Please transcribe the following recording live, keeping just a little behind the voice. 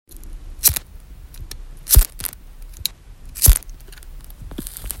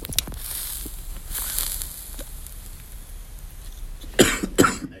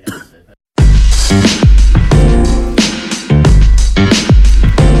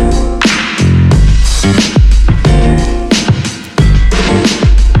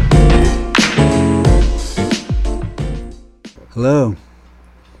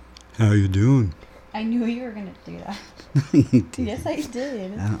You did. Yes, I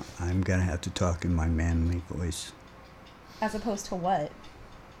did. I'm going to have to talk in my manly voice. As opposed to what?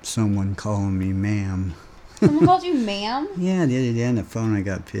 Someone calling me ma'am. Someone called you ma'am? Yeah, the other day on the phone I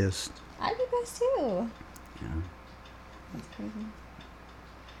got pissed. I'd be pissed too. Yeah. That's crazy.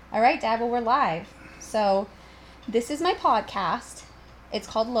 All right, Dad. Well, we're live. So, this is my podcast. It's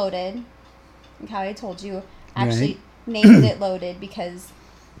called Loaded. Like how I told you. Actually, named it Loaded because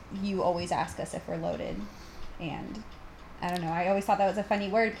you always ask us if we're loaded. And I don't know. I always thought that was a funny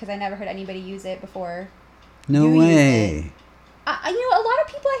word because I never heard anybody use it before. No You way. use it. A lot of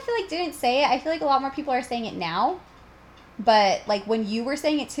people I feel like didn't say it. I feel like a lot more people are saying it now. But like when you were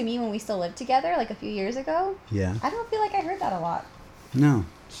saying it to me when we still lived together, like a few years ago, Yeah. I don't feel like I heard that a lot. No.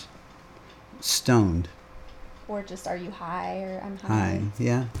 Stoned. Or just, are you high or I'm high? Hi.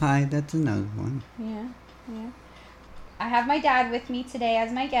 Yeah. Hi. That's another one. Yeah. I have my dad with me today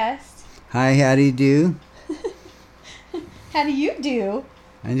as my guest. Hi. How do you do? How do you do?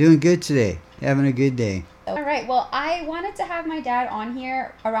 I'm doing good today. Having a good day. All right. Well, I wanted to have my dad on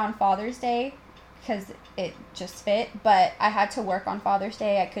here around Father's Day because it just fit, but I had to work on Father's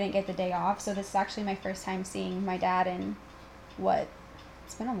Day. I couldn't get the day off, so this is actually my first time seeing my dad in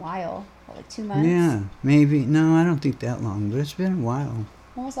it's been a while. Like 2 months? Yeah. Maybe. No, I don't think that long, but it's been a while.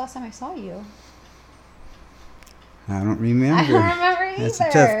 When was the last time I saw you? I don't remember. I don't remember either. That's a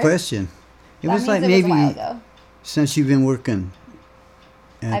tough question. It That was means like it maybe was a while ago. since you've been working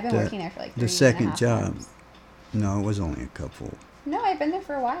at I've been working there for like 3 the second and a half job. months. No, it was only a couple. No, I've been there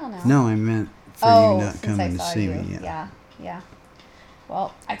for a while now. No, I meant for you not since I coming to saw see you. me. Yeah.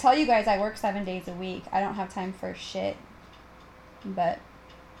 Well, I tell you guys I work 7 days a week. I don't have time for shit. But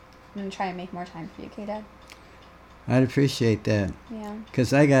I'm going to try and make more time for you, okay, Dad? I'd appreciate that. Yeah.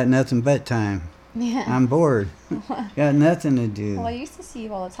 Because I got nothing but time. Yeah. I'm bored. Got nothing to do. Well, I used to see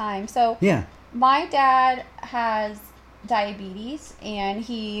you all the time. So, Yeah. my dad has diabetes, and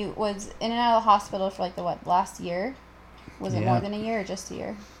he was in and out of the hospital for like last year? Was it Yeah. more than a year or just a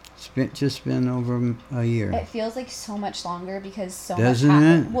year? It's just been over a year. It feels like so much longer because so Doesn't much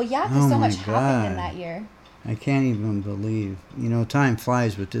happened. it? Well, yeah, because Oh so my much happened in God. that year. I can't even believe. Time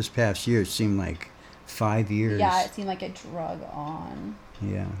flies, but this past year it seemed like 5 years. Yeah, it seemed like it drug on.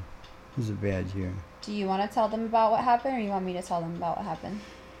 Yeah. It was a bad year. Do you want to tell them about what happened, or you want me to tell them about what happened?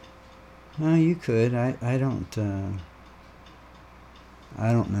 No, you could. I don't know.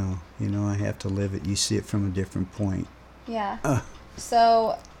 I have to live it. You see it from a different point. Yeah.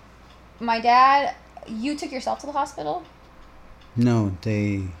 So, my dad, you took yourself to the hospital? No,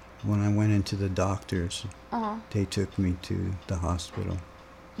 when I went into the doctors, Uh-huh. they took me to the hospital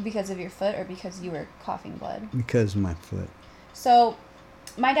Because of your foot or because you were coughing blood? because of my foot. So,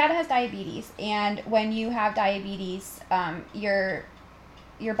 my dad has diabetes, and when you have diabetes,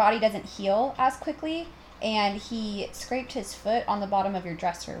 your body doesn't heal as quickly, and he scraped his foot on the bottom of your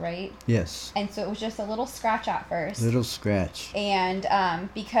dresser, right? Yes. And so it was just a little scratch at first. Little scratch. And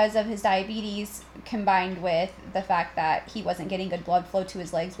because of his diabetes, combined with the fact that he wasn't getting good blood flow to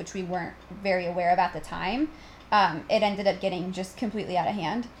his legs, which we weren't very aware of at the time, it ended up getting just completely out of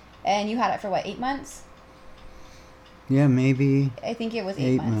hand. And you had it for, 8 months? Yeah, maybe. I think it was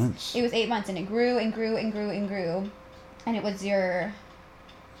 8 months. months. It was 8 months, and it grew and grew and grew and grew. And it was your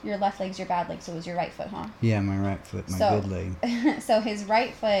left leg's your bad leg, so it was your right foot, huh? Yeah, my right foot, my So- good leg. So his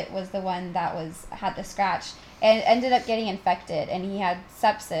right foot was the one that had the scratch, and it ended up getting infected, and he had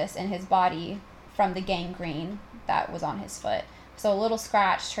sepsis in his body from the gangrene that was on his foot. So a little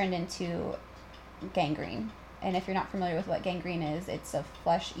scratch turned into gangrene. And if you're not familiar with what gangrene is, it's a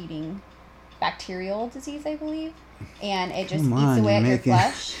flesh-eating bacterial disease, I believe. And it just Come eats on, away you're at your making-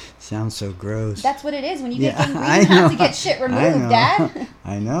 flesh. Sounds so gross. That's what it is. When you Yeah, get gangrene, I you have to know. get shit I removed, know. Dad.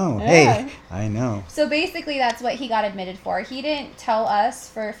 I know. Yeah. Hey, I know. So basically, that's what he got admitted for. He didn't tell us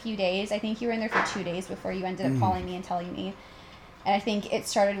for a few days. I think you were in there for 2 days before you ended up calling me and telling me. And I think it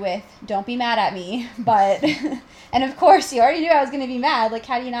started with, don't be mad at me. But, and of course, you already knew I was going to be mad. Like,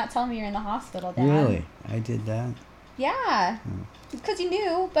 how do you not tell me you're in the hospital, Dad? Really? I did that? Yeah. Because you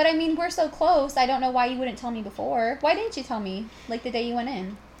knew. But, I mean, we're so close. I don't know why you wouldn't tell me before. Why didn't you tell me, like, the day you went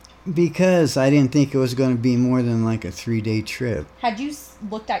in? Because I didn't think it was going to be more than like a 3-day trip. Had you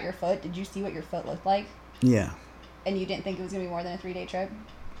looked at your foot? Did you see what your foot looked like? Yeah. And you didn't think it was going to be more than a 3-day trip?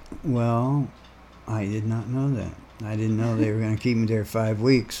 Well, I did not know that. I didn't know they were going to keep me there 5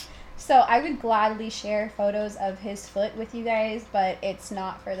 weeks. So I would gladly share photos of his foot with you guys, but it's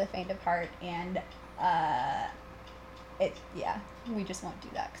not for the faint of heart, and we just won't do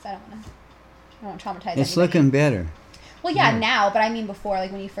that because I don't want to traumatize It's anybody. looking better. Well, yeah, Yeah. now, but I mean before,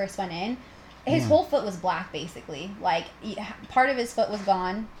 like when you first went in, his Yeah. whole foot was black basically. Like part of his foot was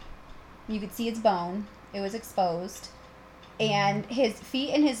gone. You could see its bone. It was exposed. and his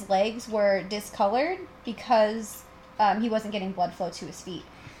feet and his legs were discolored because he wasn't getting blood flow to his feet.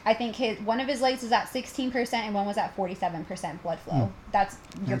 I think one of his legs was at 16% and one was at 47% blood flow. That's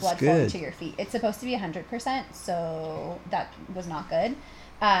your blood flow to your feet. It's supposed to be 100%, so that was not good.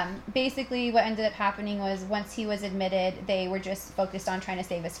 Basically, what ended up happening was once he was admitted, they were just focused on trying to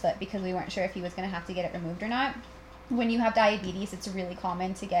save his foot because we weren't sure if he was going to have to get it removed or not. When you have diabetes, it's really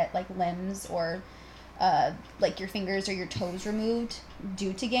common to get like limbs or like your fingers or your toes removed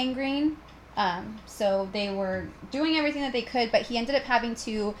due to gangrene. So they were doing everything that they could, but he ended up having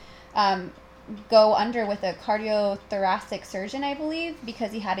to go under with a cardiothoracic surgeon, I believe,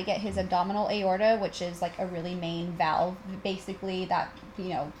 because he had to get his abdominal aorta, which is like a really main valve, basically, that,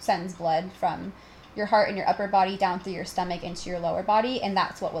 sends blood from your heart and your upper body down through your stomach into your lower body, and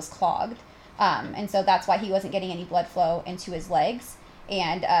that's what was clogged. And so that's why he wasn't getting any blood flow into his legs.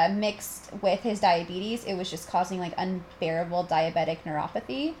 And mixed with his diabetes, it was just causing like unbearable diabetic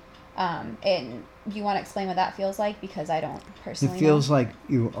neuropathy. And you want to explain what that feels like? Because I don't personally know. It feels like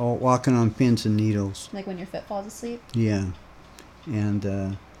you're walking on pins and needles. Like when your foot falls asleep? Yeah. And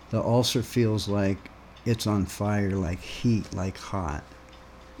the ulcer feels like it's on fire, like heat, like hot.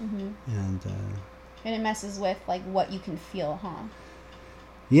 Mm-hmm. And it messes with like what you can feel, huh?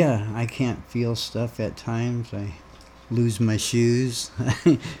 Yeah, I can't feel stuff at times. I lose my shoes.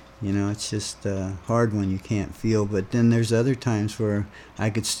 It's just hard when you can't feel. But then there's other times where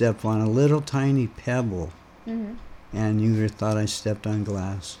I could step on a little tiny pebble, mm-hmm. and you would have thought I stepped on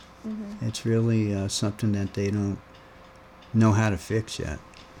glass. Mm-hmm. It's really something that they don't know how to fix yet.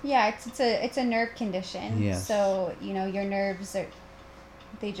 Yeah, it's a nerve condition. Yes. So, your nerves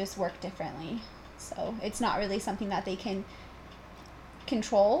they just work differently. So it's not really something that they can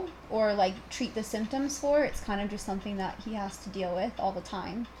control or like treat the symptoms for. It's kind of just something that he has to deal with all the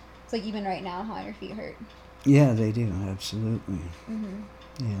time. It's like even right now how your feet hurt. Yeah, they do, absolutely. Mm-hmm.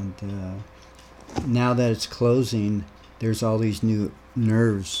 And now that it's closing, there's all these new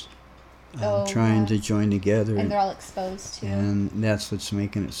nerves trying to join together. And they're all exposed too. And that's what's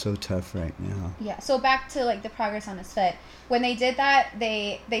making it so tough right now. Yeah, so back to like the progress on his foot. When they did that,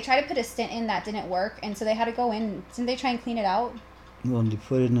 they tried to put a stent in that didn't work, and so they had to go in. Didn't they try and clean it out? Well, they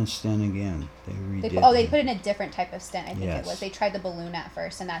put in a stent again. They put in a different type of stent, I think it was. They tried the balloon at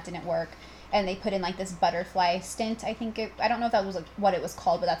first, and that didn't work. And they put in like this butterfly stent, I don't know if that was like what it was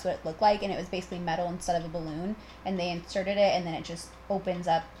called, but that's what it looked like. And it was basically metal instead of a balloon. And they inserted it, and then it just opens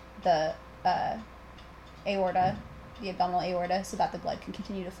up the aorta, the abdominal aorta, so that the blood can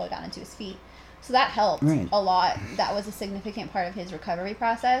continue to flow down into his feet. So that helped a lot. That was a significant part of his recovery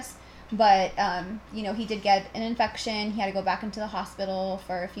process. But, he did get an infection. He had to go back into the hospital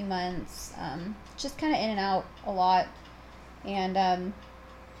for a few months, just kind of in and out a lot. And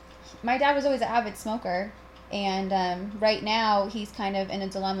my dad was always an avid smoker. And right now he's kind of in a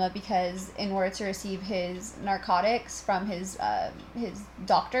dilemma because in order to receive his narcotics from his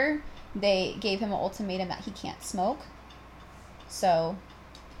doctor, they gave him an ultimatum that he can't smoke. So...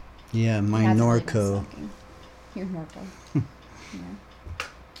 Yeah, my Norco. Your Norco. Yeah.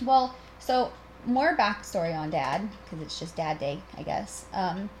 Well, so more backstory on Dad, because it's just Dad Day, I guess.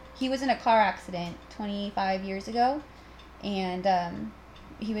 He was in a car accident 25 years ago, and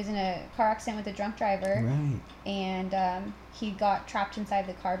he was in a car accident with a drunk driver. Right. And he got trapped inside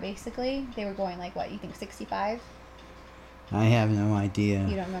the car, basically. They were going, 65? I have no idea.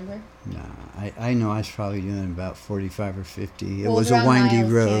 You don't remember? No, I know I was probably doing about 45 or 50. It was a windy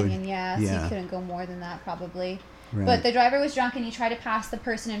Miles road. Canyon, yeah, so you couldn't go more than that, probably. Right. But the driver was drunk, and he tried to pass the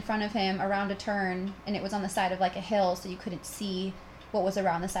person in front of him around a turn, and it was on the side of, a hill, so you couldn't see what was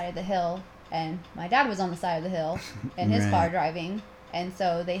around the side of the hill. And my dad was on the side of the hill in his car driving, and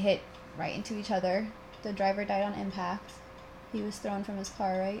so they hit right into each other. The driver died on impact. He was thrown from his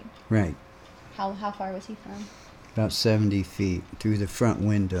car, right? Right. How far was he thrown? About 70 feet through the front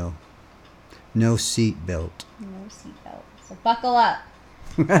window. No seat belt. No seat belt. So buckle up.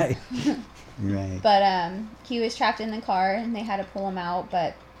 Right. Right. But he was trapped in the car, and they had to pull him out.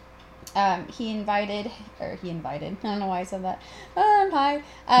 But he invited. I don't know why I said that. Oh, I'm high.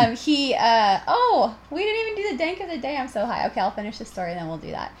 We didn't even do the dank of the day. I'm so high. Okay, I'll finish the story, and then we'll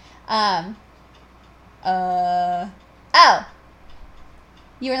do that.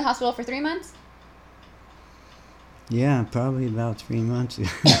 You were in the hospital for 3 months? Yeah, probably about 3 months.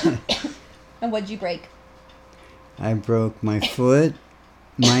 And what'd you break? I broke my foot,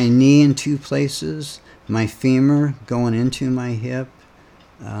 my knee in 2 places, my femur going into my hip.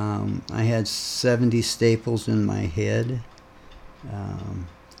 I had 70 staples in my head. And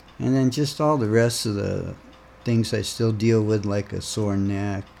then just all the rest of the things I still deal with, like a sore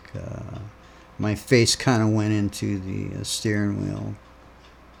neck, my face kind of went into the steering wheel.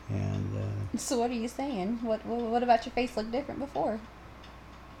 And So what are you saying? What about your face looked different before?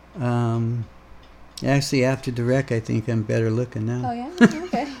 Actually, after the wreck, I think I'm better looking now. Oh yeah,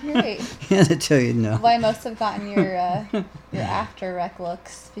 okay, you're right. Yeah, to tell you no. Well, I must have gotten your after wreck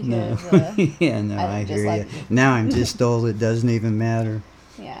looks No. because Yeah, no, I just hear like- you. Now I'm just old. It doesn't even matter.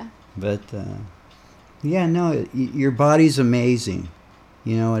 yeah. But yeah, no, your body's amazing.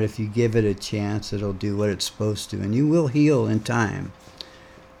 You know, and if you give it a chance, it'll do what it's supposed to, and you will heal in time.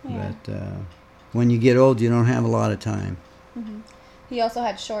 Yeah. But when you get old, you don't have a lot of time. Mm-hmm. He also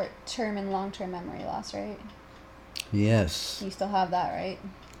had short-term and long-term memory loss, right? Yes. You still have that, right?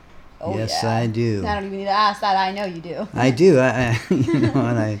 Oh, Yes, yeah. I do. I don't even need to ask that. I know you do. I do. I you know,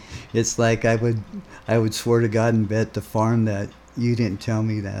 and it's like I would swear to God and bet the farm that you didn't tell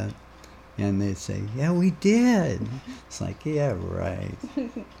me that. And they'd say, yeah, we did. It's like, yeah, right.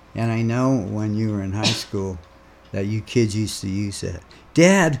 And I know when you were in high school that you kids used to use it.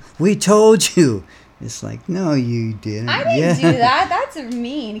 Dad, we told you. It's like, no, you didn't. I didn't do that. That's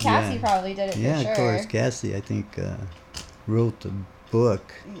mean. Cassie Yeah. probably did it Yeah, for sure. of course. Cassie, I think, wrote the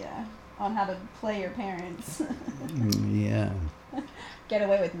book. Yeah, on how to play your parents. Yeah. Get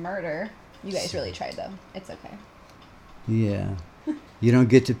away with murder. You guys really tried, though. It's okay. Yeah. You don't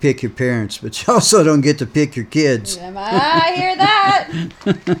get to pick your parents, but you also don't get to pick your kids. I hear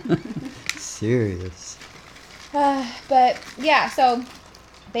that. Serious. But yeah, so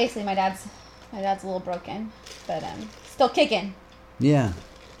basically, my dad's a little broken, but still kicking. Yeah.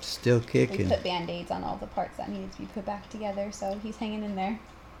 Still We kicking. put band-aids on all the parts that needed to be put back together, so he's hanging in there,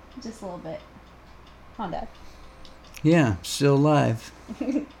 just a little bit. Come on, Dad. Yeah, still alive.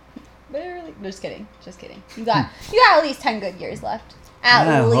 Barely. Just kidding. You got at least 10 good years left. At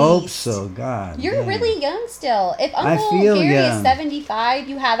I least. hope so, God. You're dang. really young still. If I Uncle feel Gary young. is 75,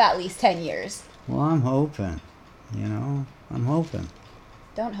 you have at least 10 years. Well, I'm hoping. You know, I'm hoping.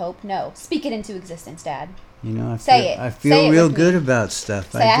 Don't hope. No. Speak it into existence, Dad. You know, Say it. I Say feel it real with me. good about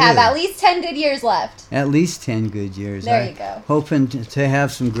stuff. Say I do. have at least 10 good years left. At least 10 good years. There you go. Hoping to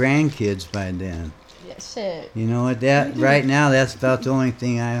have some grandkids by then. Yeah, shit. You know what? That right now, that's about the only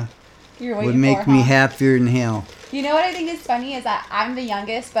thing You're would waiting make for, me huh? happier than hell. You know what I think is funny is that I'm the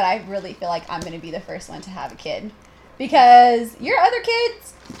youngest, but I really feel like I'm going to be the first one to have a kid. Because your other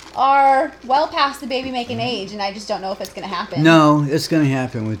kids are well past the baby making age, and I just don't know if it's going to happen. No, it's going to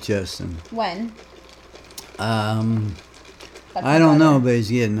happen with Justin. When? I That's my don't know, brother. but he's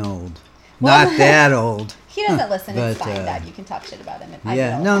getting old. Well- Not that old. He doesn't listen. It's But, fine, Dad. You can talk shit about him.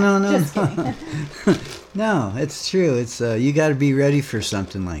 Yeah, I know. no. Just kidding. No, it's true. It's you got to be ready for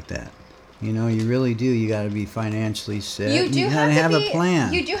something like that. You know, you really do. You got to be financially set. You do gotta have to a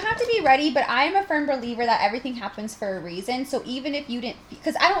plan. You do have to be ready, but I am a firm believer that everything happens for a reason. So even if you didn't,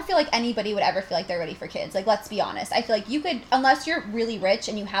 because I don't feel like anybody would ever feel like they're ready for kids. Like, let's be honest. I feel like you could, unless you're really rich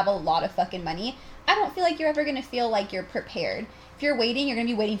and you have a lot of fucking money, I don't feel like you're ever gonna feel like you're prepared. If you're waiting, you're gonna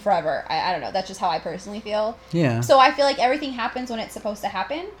be waiting forever. I don't know. That's just how I personally feel. Yeah. So I feel like everything happens when it's supposed to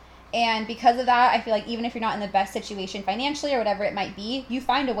happen. And because of that, I feel like even if you're not in the best situation financially or whatever it might be, you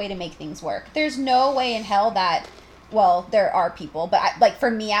find a way to make things work. There's no way in hell that, well, there are people, but like for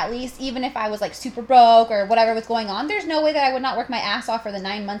me at least, even if I was like super broke or whatever was going on, there's no way that I would not work my ass off for the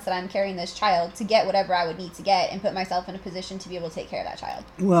 9 months that I'm carrying this child to get whatever I would need to get and put myself in a position to be able to take care of that child.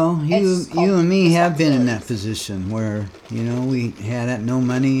 Well, It's called you and me have been in that responsibilities. position where, you know, we had no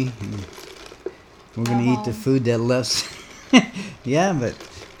money. And we're going to eat the food that left. Yeah, but,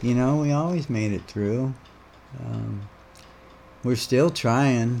 you know, we always made it through. We're still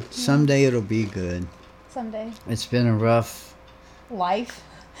trying. Someday it'll be good. Someday. It's been a rough... Life.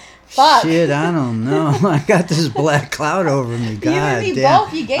 Fuck. Shit, I don't know. I got this black cloud over me. God and me damn.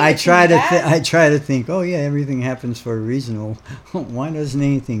 both. You gave I it to try me, to Dad. I try to think, oh yeah, everything happens for a reason. Well, why doesn't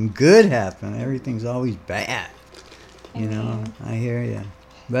anything good happen? Everything's always bad. You know, I hear you.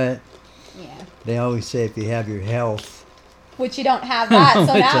 But Yeah. they always say if you have your health. Which you don't have that,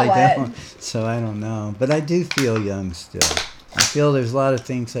 so Which now I what? don't. So I don't know. But I do feel young still. I feel there's a lot of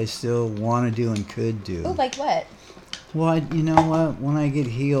things I still want to do and could do. Ooh, like what? Well, you know what? When I get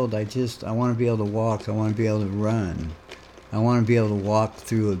healed, I want to be able to walk. I want to be able to run. I want to be able to walk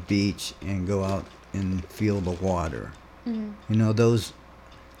through a beach and go out and feel the water. Mm-hmm. You know, those,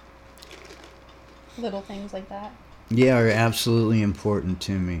 Little things like that. yeah, are absolutely important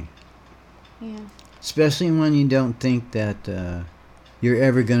to me. Yeah. Especially when you don't think that you're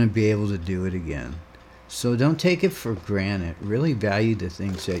ever going to be able to do it again. So don't take it for granted. Really value the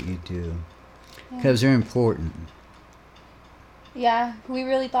things that you do. Because they're important. Yeah, we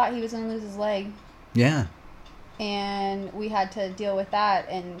really thought he was going to lose his leg. Yeah. And we had to deal with that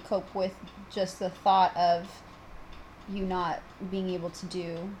and cope with just the thought of you not being able to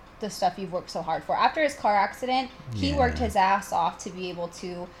do the stuff you've worked so hard for. After his car accident, he worked his ass off to be able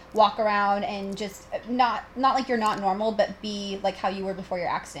to walk around and just not like you're not normal, but be like how you were before your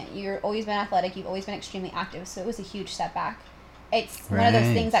accident. You've always been athletic. You've always been extremely active. So it was a huge setback. It's one of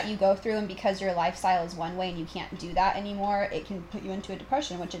those things that you go through, and because your lifestyle is one way and you can't do that anymore, it can put you into a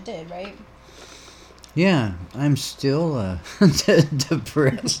depression, which it did, right? Yeah, I'm still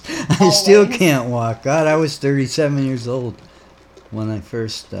depressed. I still can't walk. God, I was 37 years old when I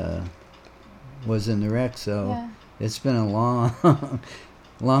first was in the wreck, so it's been a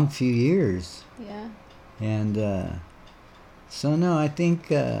long few years. Yeah. And so, no, I think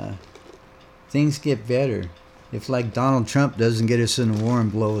things get better. If, like, Donald Trump doesn't get us in a war and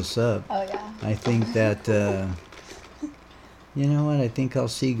blow us up, I think that, you know what, I think I'll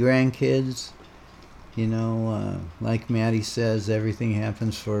see grandkids. You know, like Maddie says, everything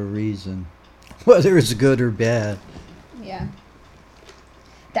happens for a reason, whether it's good or bad. Yeah.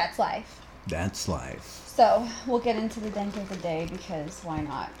 That's life. That's life. So, we'll get into the dent of the day, because why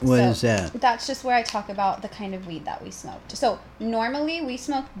not? What is that? That's just where I talk about the kind of weed that we smoked. So, normally we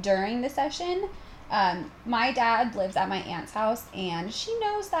smoke during the session. My dad lives at my aunt's house, and she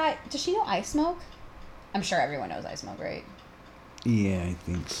knows that. Does she know I smoke? I'm sure everyone knows I smoke, right? Yeah, I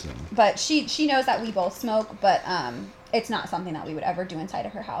think so. But she knows that we both smoke, but it's not something that we would ever do inside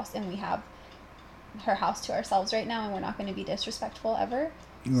of her house, and we have her house to ourselves right now, and we're not going to be disrespectful ever.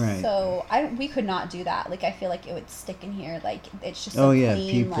 Right. So we could not do that. Like, I feel like it would stick in here. Like, it's just so oh yeah,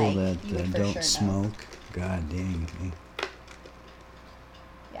 clean. people like, that don't smoke. God dang.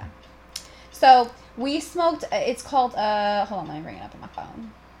 Yeah. So we smoked. It's called. Hold on, let me bring it up on my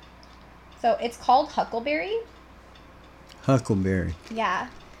phone. So it's called Huckleberry. Huckleberry. Yeah.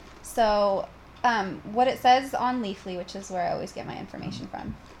 So, what it says on Leafly, which is where I always get my information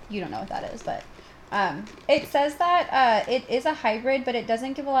from. You don't know what that is, but it says that it is a hybrid, but it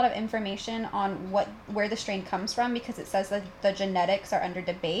doesn't give a lot of information on where the strain comes from, because it says that the genetics are under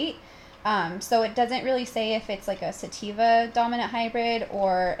debate. So it doesn't really say if it's like a sativa dominant hybrid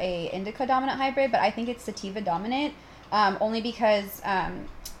or a indica dominant hybrid, but I think it's sativa dominant, only because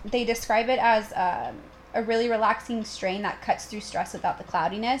they describe it as a really relaxing strain that cuts through stress without the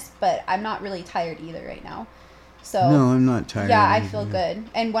cloudiness, but I'm not really tired either right now. So no, I'm not tired. Yeah, I feel good.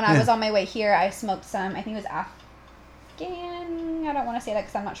 And when I was on my way here, I smoked some, I think it was Afghan, I don't want to say that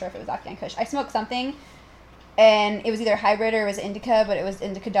because I'm not sure if it was Afghan Kush. I smoked something, and it was either hybrid or it was indica, but it was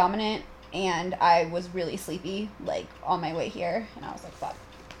indica dominant, and I was really sleepy, like, on my way here, and I was like, fuck,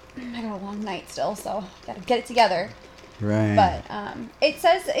 I got a long night still, so gotta get it together. Right. But it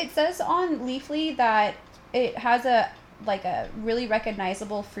says on Leafly that it has a really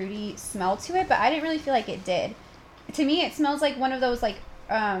recognizable fruity smell to it, but I didn't really feel like it did. To me, it smells like one of those like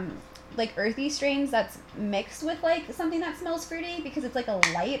earthy strains that's mixed with like something that smells fruity, because it's like a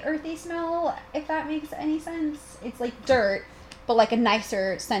light earthy smell, if that makes any sense. It's like dirt, but like a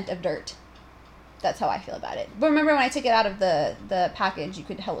nicer scent of dirt. That's how I feel about it. But remember when I took it out of the package, you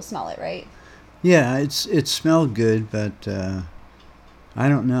could hella smell it, right? Yeah, it smelled good, but I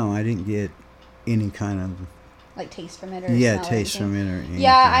don't know. I didn't get any kind of like taste from it, or taste from it, or anything.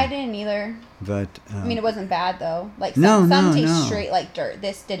 Yeah, I didn't either. But I mean, it wasn't bad though. Like some taste straight like dirt.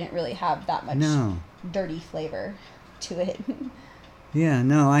 This didn't really have that much dirty flavor to it. Yeah,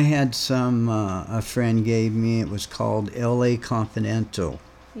 no, I had some a friend gave me. It was called L.A. Confidential.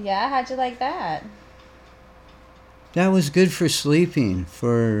 Yeah, how'd you like that? That was good for sleeping,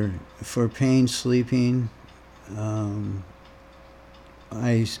 for pain sleeping.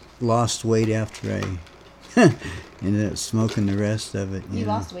 I lost weight after I ended up smoking the rest of it. You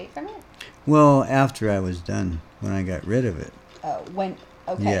lost weight from it? Well, after I was done, when I got rid of it. Oh, okay.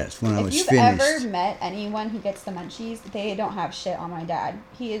 Yes, when I was finished. If you've ever met anyone who gets the munchies, they don't have shit on my dad.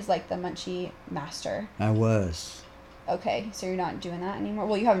 He is like the munchie master. I was. Okay, so you're not doing that anymore?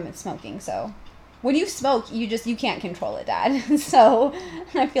 Well, you haven't been smoking, so... When you smoke, you can't control it, Dad. So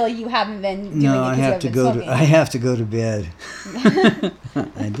I feel like you haven't been doing it because you haven't been smoking. I have to go to bed.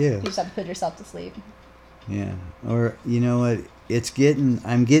 I do. You just have to put yourself to sleep. Yeah. Or, you know what?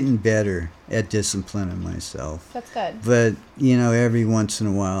 I'm getting better at disciplining myself. That's good. But, every once in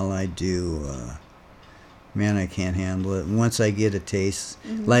a while I do, man, I can't handle it. Once I get a taste,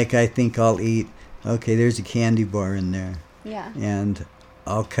 like I think I'll eat, okay, there's a candy bar in there. Yeah. And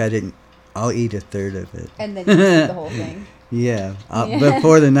I'll cut it. I'll eat a third of it. And then you eat the whole thing. Yeah.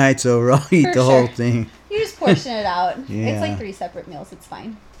 Before the night's over, I'll eat the whole thing. You just portion it out. Yeah. It's like 3 separate meals. It's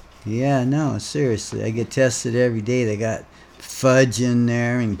fine. Yeah, no, seriously. I get tested every day. They got fudge in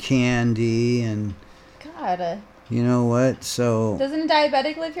there and candy and... God. You know what? So, Doesn't a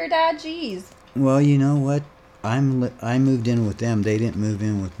diabetic live here, Dad? Jeez. well, you know what? I moved in with them. They didn't move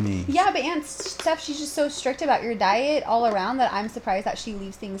in with me. Yeah, but Aunt Steph, she's just so strict about your diet all around that I'm surprised that she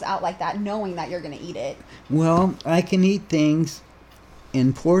leaves things out like that, knowing that you're going to eat it. Well, I can eat things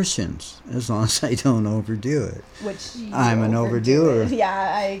in portions as long as I don't overdo it. Which you I'm an overdo overdoer. it.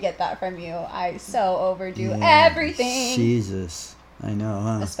 Yeah, I get that from you. I so overdo Yeah, everything. Jesus, I know,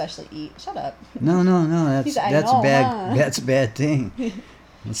 huh? Especially eat. Shut up. No. He's That's like, I know, bad. huh? That's a bad thing.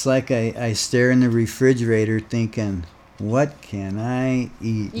 It's like I stare in the refrigerator thinking, what can I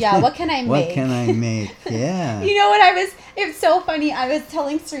eat? Yeah, what can I What make? can I make? Yeah. You know what it's so funny. I was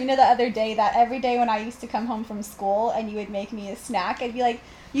telling Serena the other day that every day when I used to come home from school and you would make me a snack, I'd be like,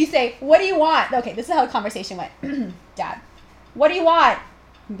 you say, what do you want? Okay, this is how the conversation went. Dad, what do you want?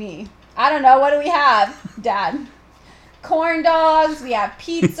 Me, I don't know. What do we have? Dad, corn dogs. We have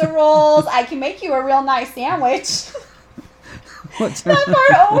pizza rolls. I can make you a real nice sandwich. What's That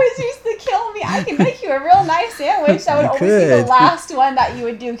part always used to kill me. I can make you a real nice sandwich. That would You always be the could. last one that you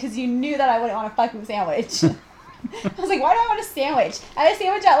would do because you knew that I wouldn't want a fucking sandwich. I was like, why do I want a sandwich? I had a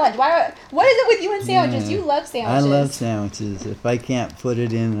sandwich at lunch. What is it with you and sandwiches? Yeah. You love I sandwiches. love sandwiches. If I can't put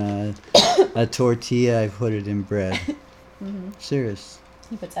it in a tortilla, I put it in bread. Mm-hmm. Serious.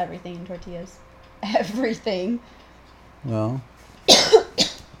 He puts everything in tortillas. Everything. Well,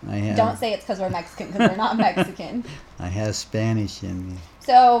 I have. Don't say it's because we're Mexican, because we're not Mexican. I have Spanish in me.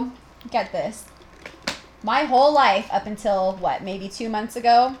 So, get this. My whole life, up until, maybe 2 months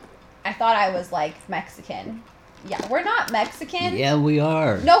ago, I thought I was, Mexican. Yeah, we're not Mexican. Yeah, we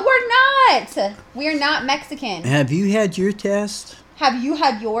are. No, we're not. We're not Mexican. Have you had your test? Have you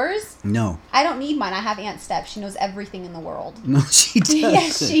had yours? No. I don't need mine. I have Aunt Steph. She knows everything in the world. No, she doesn't.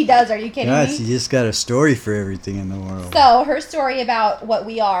 Yes, she does. Are you kidding God, me? she just got a story for everything in the world. So, her story about what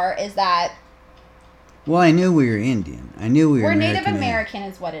we are is that Well, I knew we were Indian. I knew we were we're American. Native American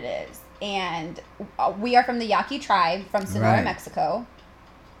is what it is. And we are from the Yaqui tribe from Sonora, Right. Mexico.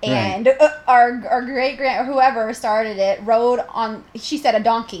 Right. And our great-grand, whoever started it, rode on, she said, a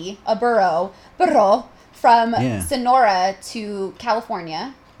donkey, a burro, from Yeah. Sonora to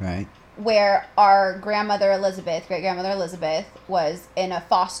California, Right. where our great-grandmother Elizabeth, was in a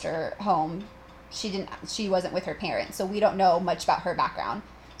foster home. She wasn't with her parents, so we don't know much about her background.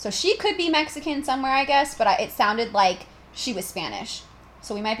 So she could be Mexican somewhere, I guess, but it sounded like she was Spanish.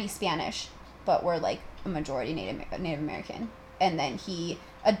 So we might be Spanish, but we're a majority Native American. And then he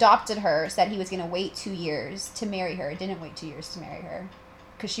adopted her, said he was going to wait 2 years to marry her. Didn't wait 2 years to marry her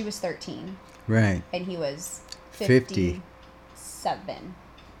because she was 13 Right. and he was 50. 57.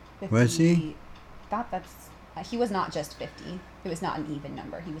 Was he? He was not just 50. It was not an even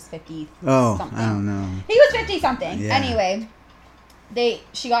number. He was 50 Oh, something. I don't know. He was 50 something. Yeah. Anyway,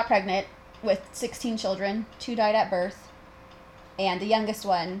 she got pregnant with 16 children. 2 died at birth. And the youngest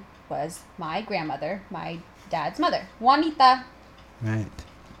one was my grandmother, my dad's mother, Juanita. Right.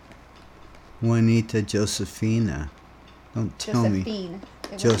 Juanita Josefina. Don't tell me. Josephine.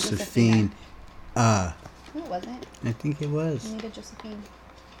 It wasn't Josephine. No, it wasn't. I think it was. Juanita Josephine.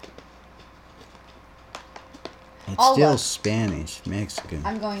 It's I'll still look. Spanish, Mexican.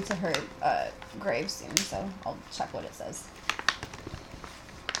 I'm going to her grave soon, so I'll check what it says.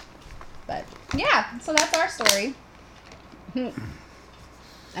 But yeah, so that's our story. I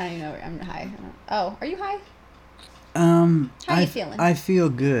don't even know. I'm high. Oh, are you high? How you feeling? I feel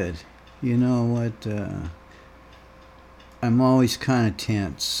good. You know what? I'm always kind of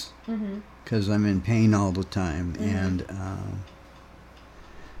tense because I'm in pain all the time. And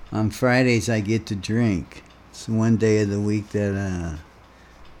on Fridays I get to drink. It's one day of the week that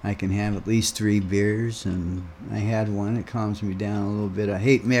I can have at least 3 beers, and I had one. It calms me down a little bit. I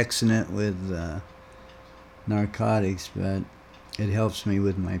hate mixing it with narcotics, but it helps me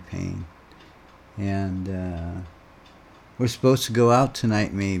with my pain. And we're supposed to go out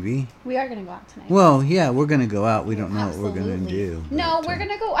tonight, maybe. We are going to go out tonight. Well, yeah, we're going to go out. We don't know what we're going to Absolutely. do. No, but, we're going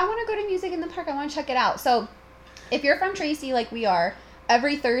to go. I want to go to Music in the Park. I want to check it out. So, if you're from Tracy, like we are,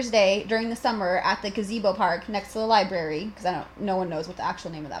 every Thursday during the summer at the Gazebo Park next to the library, because no one knows what the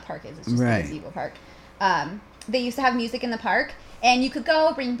actual name of that park is. It's just Right. the Gazebo Park. They used to have music in the park, and you could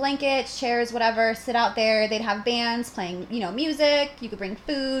go bring blankets, chairs, whatever, sit out there. They'd have bands playing, music. You could bring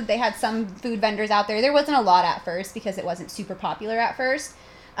food. They had some food vendors out there. There wasn't a lot at first because it wasn't super popular at first.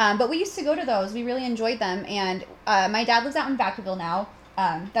 But we used to go to those. We really enjoyed them. And my dad lives out in Vacaville now.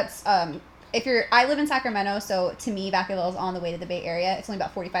 I live in Sacramento, so to me, Vacaville is on the way to the Bay Area. It's only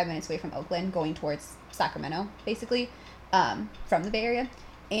about 45 minutes away from Oakland, going towards Sacramento, basically, from the Bay Area.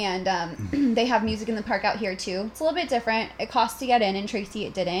 And they have music in the park out here, too. It's a little bit different. It costs to get in Tracy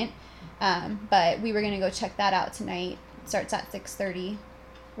it didn't. But we were going to go check that out tonight. It starts at 6:30,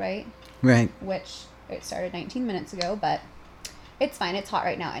 right? Right. Which it started 19 minutes ago, but it's fine. It's hot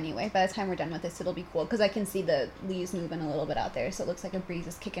right now anyway. By the time we're done with this, it'll be cool because I can see the leaves moving a little bit out there. So it looks like a breeze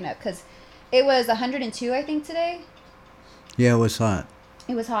is kicking up because it was 102, I think, today. Yeah, it was hot.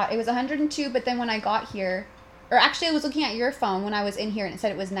 It was hot. It was 102, but then when I got here, or actually I was looking at your phone when I was in here and it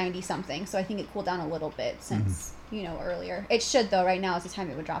said it was 90 something. So I think it cooled down a little bit since, earlier. It should though. Right now is the time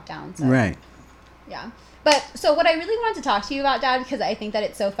it would drop down. So. Right. Yeah. But so what I really wanted to talk to you about, Dad, because I think that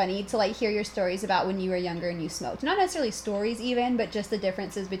it's so funny to like hear your stories about when you were younger and you smoked. Not necessarily stories even, but just the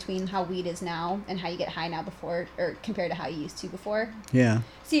differences between how weed is now and how you get high now before or compared to how you used to before. Yeah.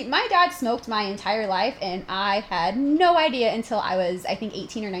 See, my dad smoked my entire life and I had no idea until I was, I think,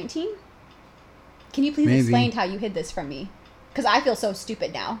 18 or 19. Can you please explain how you hid this from me? Because I feel so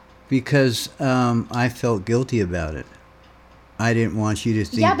stupid now. Because I felt guilty about it. I didn't want you to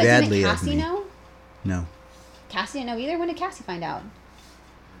think badly of me. Yeah, but didn't Cassie know? No. Cassie didn't know either? When did Cassie find out?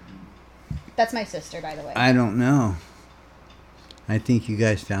 That's my sister, by the way. I don't know. I think you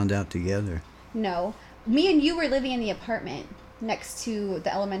guys found out together. No. Me and you were living in the apartment next to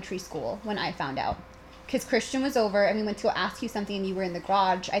the elementary school when I found out. Because Christian was over and we went to go ask you something and you were in the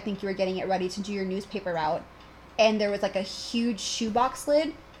garage. I think you were getting it ready to do your newspaper route. And there was like a huge shoebox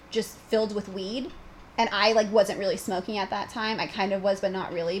lid just filled with weed. And I like wasn't really smoking at that time. I kind of was, but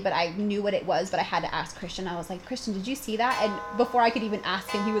not really. But I knew what it was, but I had to ask Christian. I was like, Christian, did you see that? And before I could even ask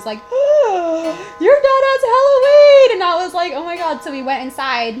him, he was like, oh, your dad has Halloween. And I was like, oh my God. So we went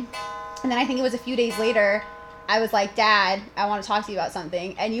inside. And then I think it was a few days later, I was like, Dad, I want to talk to you about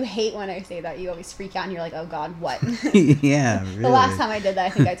something. And you hate when I say that. You always freak out and you're like, oh God, what? Yeah, really. The last time I did that, I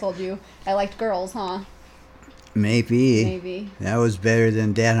think I told you I liked girls, huh? Maybe. That was better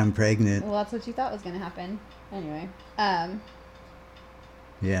than Dad, I'm pregnant. Well, that's what you thought was going to happen. Anyway.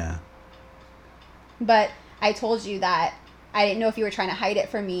 Yeah. But I told you that I didn't know if you were trying to hide it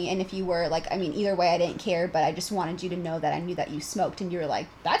from me and if you were like, I mean, either way I didn't care, but I just wanted you to know that I knew that you smoked and you were like,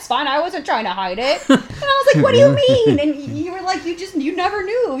 that's fine. I wasn't trying to hide it. And I was like, what do you mean? And you were like, you never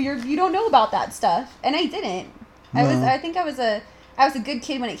knew. You don't know about that stuff. And I didn't. I think I was a good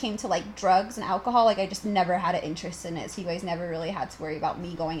kid when it came to like drugs and alcohol. Like I just never had an interest in it. So you guys never really had to worry about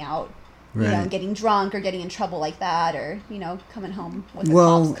me going out, right, getting drunk or getting in trouble like that, or coming home with the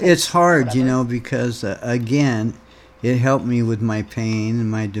Well, cops, it's hard, whatever. because again, it helped me with my pain and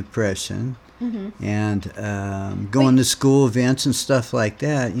my depression, and going to school events and stuff like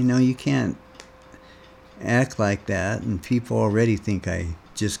that. You can't act like that, and people already think I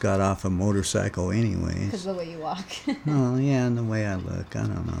just got off a motorcycle anyways. Because of the way you walk. Oh, yeah, and the way I look. I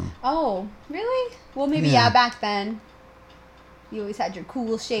don't know. Oh, really? Well, maybe, back then. You always had your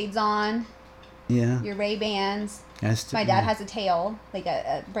cool shades on. Yeah. Your Ray-Bans. My dad has a tail, like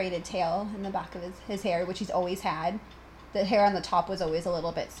a braided tail in the back of his hair, which he's always had. The hair on the top was always a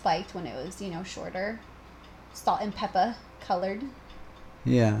little bit spiked when it was, shorter. Salt and pepper colored.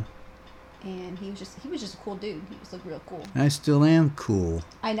 Yeah. And he was just a cool dude. He just looked real cool. I still am cool.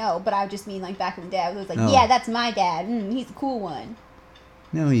 I know, but I just mean like back in the day. I was like, yeah, that's my dad. He's a cool one.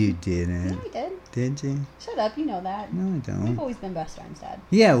 No, you didn't. No, I did. Did you? Shut up, you know that. No, I don't. We've always been best friends, Dad.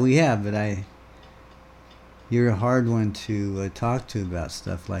 Yeah, we have, but you're a hard one to talk to about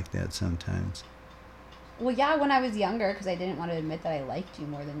stuff like that sometimes. Well, yeah, when I was younger, because I didn't want to admit that I liked you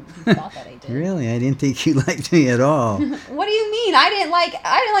more than you thought that I did. Really? I didn't think you liked me at all. What do you mean? I didn't like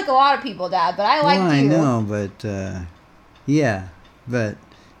a lot of people, Dad, but I liked you. I know, but yeah, but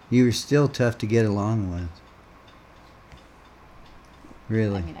you were still tough to get along with.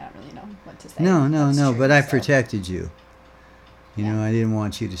 Really? I mean, I don't really know what to say. No, but I protected you. I didn't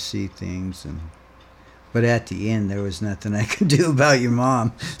want you to see things, but at the end, there was nothing I could do about your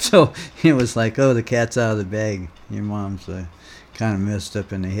mom. So it was like, oh, the cat's out of the bag. Your mom's kind of messed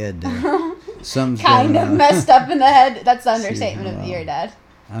up in the head there. Something's kind of messed up in the head. That's the understatement of the year, Dad.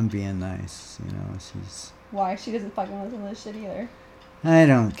 I'm being nice, she's... Why? She doesn't fucking listen to this shit either. I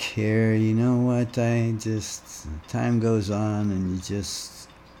don't care. You know what? Time goes on and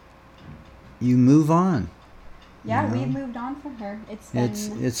you move on. Yeah, we've moved on from her.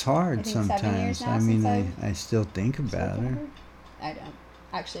 It's hard sometimes. I mean, I still think about her. I don't.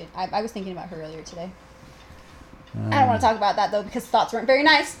 Actually, I was thinking about her earlier today. I don't want to talk about that, though, because thoughts weren't very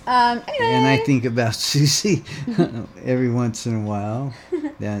nice. Anyway. And I think about Susie every once in a while.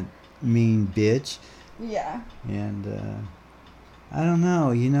 That mean bitch. Yeah. And I don't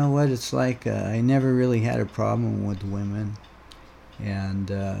know. You know what? It's like I never really had a problem with women. And,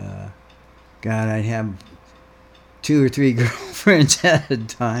 God, I'd have 2 or 3 girlfriends at a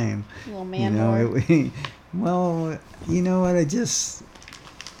time. Little man. Well, you know what?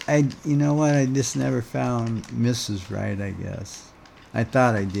 you know what? I just never found Mrs. Right, I guess. I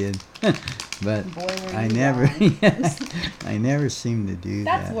thought I did, but Boy, were I you never. wrong. I never seem to do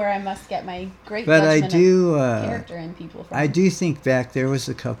that. That's where I must get my great But I judgment do. of character in people from. I do think back there was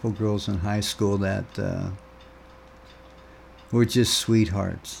a couple girls in high school that were just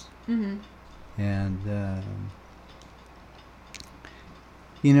sweethearts, Mm-hmm. and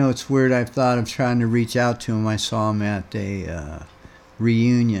you know, it's weird. I've thought of trying to reach out to them. I saw them at a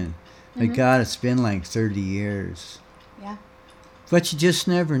reunion. But Mhm. God, it's been like 30 years. Yeah. But you just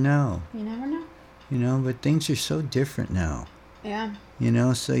never know, You never know. you know. But things are so different now, Yeah. you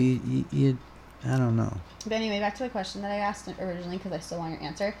know. So you I don't know. But anyway, back to the question that I asked originally because I still want your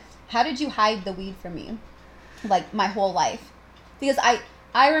answer. How did you hide the weed from me, like my whole life? Because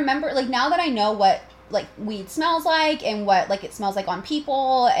I remember, like, now that I know what like weed smells like and what like it smells like on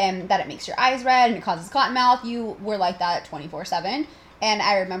people and that it makes your eyes red and it causes cotton mouth, you were like that 24/7, and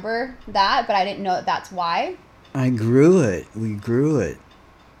I remember that, but I didn't know that's why. I grew it. We grew it.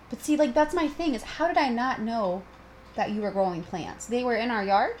 But see, like, that's my thing, is how did I not know that you were growing plants? They were in our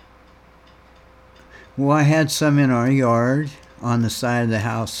yard? Well, I had some in our yard on the side of the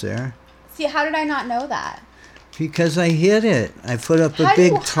house there. See, how did I not know that? Because I hid it. I put up a How do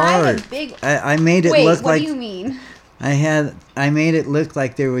you big hide a tarp. big... I made it Wait, look what like do you mean? I made it look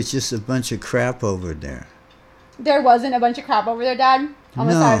like there was just a bunch of crap over there. There wasn't a bunch of crap over there, Dad? On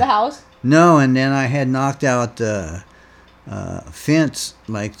the No. side of the house? No, and then I had knocked out the fence,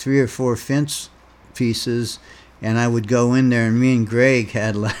 like 3 or 4 fence pieces, and I would go in there, and me and Greg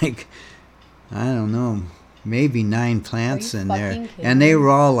had like, I don't know, maybe 9 plants in there, fucking kidding and they me? were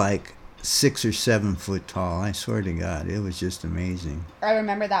all like 6 or 7 foot tall. I swear to God, it was just amazing. I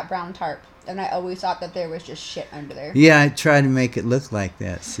remember that brown tarp, and I always thought that there was just shit under there. Yeah, I tried to make it look like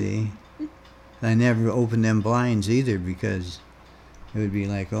that. See, I never opened them blinds either because it would be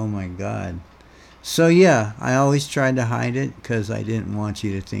like, oh my God. So yeah, I always tried to hide it because I didn't want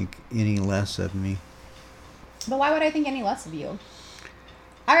you to think any less of me. But why would I think any less of you?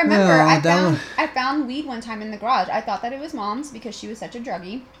 I remember Well, I found weed one time in the garage. I thought that it was Mom's because she was such a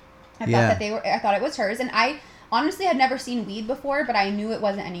druggie. I Yeah. thought it was hers, and I honestly had never seen weed before, but I knew it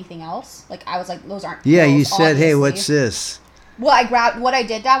wasn't anything else. Like, I was like, those aren't Yeah, you pills, said, hey, obviously. what's this? Well, what I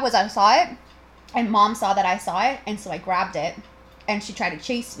did, Dad, was I saw it, and Mom saw that I saw it, and so I grabbed it, and she tried to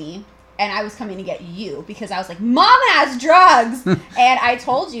chase me, and I was coming to get you, because I was like, Mom has drugs! And I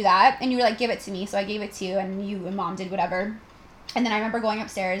told you that, and you were like, give it to me, so I gave it to you, and you and Mom did whatever. And then I remember going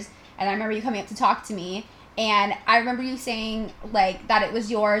upstairs, and I remember you coming up to talk to me, and I remember you saying, like, that it was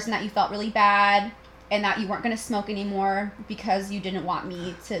yours, and that you felt really bad, and that you weren't going to smoke anymore because you didn't want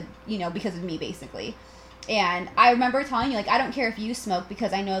me to, you know, because of me, basically. And I remember telling you, like, I don't care if you smoke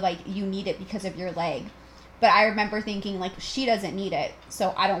because I know, like, you need it because of your leg. But I remember thinking, like, she doesn't need it,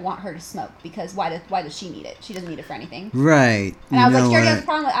 so I don't want her to smoke because why does she need it? She doesn't need it for anything. Right. And I was like, she already has a what?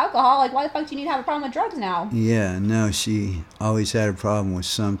 problem with alcohol. Like, why the fuck do you need to have a problem with drugs now? Yeah, no, she always had a problem with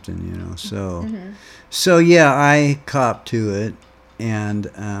something, you know. So, Mm-hmm. so yeah, I copped to it, and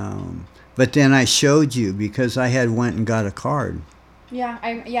but then I showed you because I had went and got a card. Yeah,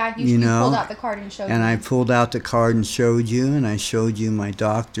 You you know, pulled out the card and showed And me. I pulled out the card and showed you, and I showed you my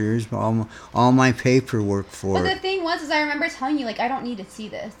doctors, all my paperwork for But the it. thing was, is I remember telling you, like, I don't need to see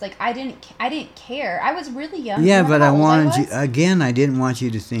this. Like, I didn't care. I was really young. Yeah, Remember but how I old wanted you was? again. I didn't want you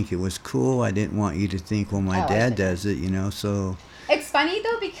to think it was cool. I didn't want you to think, well, my Oh, I dad see. does it, you know. So It's funny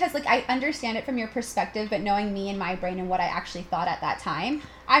though because like I understand it from your perspective, but knowing me and my brain and what I actually thought at that time,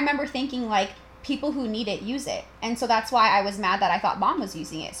 I remember thinking like people who need it use it, and so that's why I was mad that I thought Mom was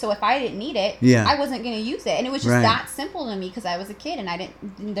using it. So if I didn't need it, Yeah. I wasn't gonna use it, and it was just Right. that simple to me because I was a kid and I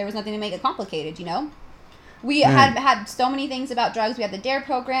didn't. There was nothing to make it complicated, you know. We Right. had so many things about drugs. We had the DARE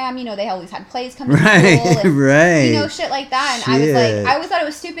program, you know. They always had plays coming to right, school, and, right. you know, shit like that. And I was like, Shit. I always thought it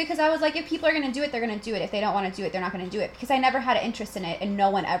was stupid because I was like, if people are going to do it, they're going to do it. If they don't want to do it, they're not going to do it. Because I never had an interest in it, and no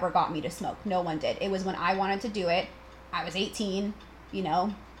one ever got me to smoke. No one did. It was when I wanted to do it. I was 18, you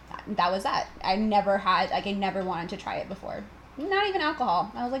know, that was that. I never wanted to try it before. Not even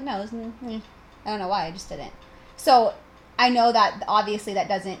alcohol. I was like, no, I don't know why, I just didn't. So I know that obviously that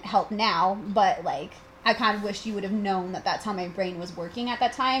doesn't help now, but like, I kind of wish you would have known that that's how my brain was working at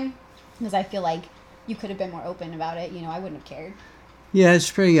that time, because I feel like you could have been more open about it. You know, I wouldn't have cared. Yeah,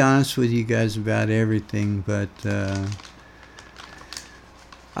 it's pretty honest with you guys about everything, but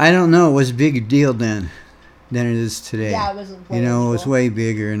I don't know. It was a bigger deal then than it is today. Yeah, it was way You know, it was illegal. way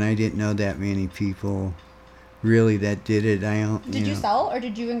bigger, and I didn't know that many people really that did it. I don't. Did you know, sell, or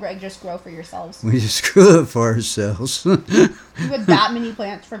did you and Greg just grow for yourselves? We just screw it for ourselves. You had that many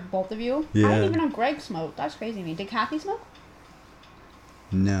plants for both of you? I didn't even know Greg smoked. That's crazy to me. Did Kathy smoke? Yeah. Did Kathy smoke? Or did you and Greg just grow for yourselves? You had that many plants for both of you? I didn't even know Greg smoked. That's crazy to me. Did Kathy smoke?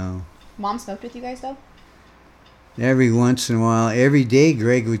 No. Mom smoked with you guys though? Every once in a while, every day,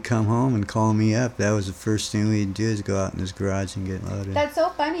 Greg would come home and call me up. That was the first thing we'd do, is go out in his garage and get loaded. That's so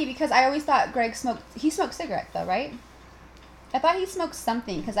funny because I always thought Greg smoked. He smoked cigarettes though, right? I thought he smoked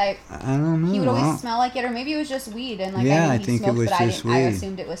something because I don't know. he would always smell like it, or maybe it was just weed, and like Yeah, I I knew he think it smoked, was but just I weed.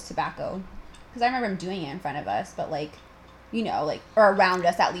 assumed it was tobacco because I remember him doing it in front of us, but like, you know, like or around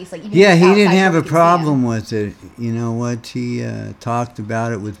us at least, like even Yeah, if he outside didn't where have we a could see him. problem with it. You know what? He talked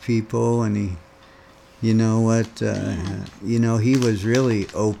about it with people, and he, you know what? You know, he was really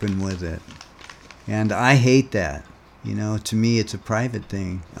open with it, and I hate that. You know, to me, it's a private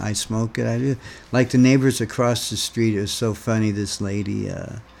thing. I smoke it. I do. Like the neighbors across the street. It was so funny. This lady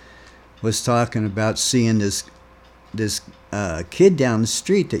was talking about seeing this kid down the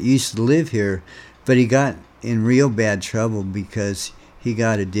street that used to live here, but he got in real bad trouble because he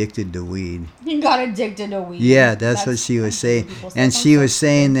got addicted to weed. He got addicted to weed. Yeah, that's what she was saying. And she was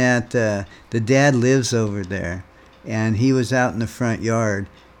saying that the dad lives over there, and he was out in the front yard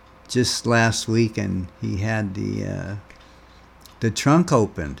just last week, and he had the trunk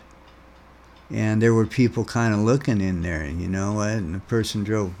opened, and there were people kind of looking in there, you know what? And the person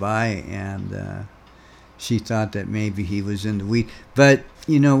drove by, and she thought that maybe he was in the weed. But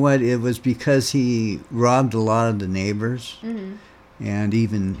you know what? It was because he robbed a lot of the neighbors. Mm-hmm. And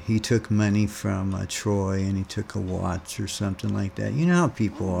even he took money from Troy, and he took a watch or something like that. You know how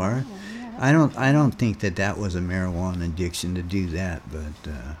people are. Yeah, I don't think that was a marijuana addiction to do that,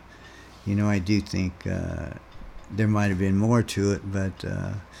 but you know, I do think there might have been more to it. But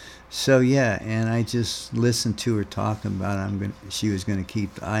so yeah, and I just listened to her talking about she was going to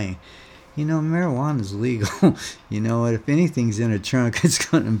keep the eye. You know, marijuana's legal. You know what? If anything's in a trunk, it's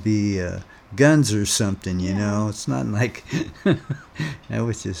going to be guns or something. You know, it's not like that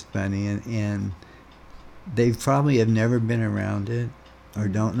was just funny, and they probably have never been around it or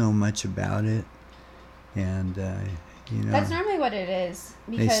don't know much about it, and you know, that's normally what it is.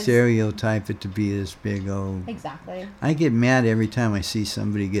 They Because stereotype it to be this big old. exactly. I get mad every time I see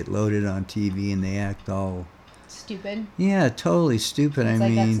somebody get loaded on TV and they act all. Stupid. Yeah, totally stupid. It's I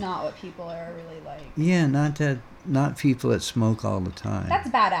like mean, that's not what people are really like. yeah, not people that smoke all the time. That's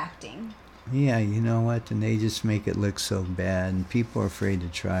bad acting. Yeah, you know what? And they just make it look so bad, and people are afraid to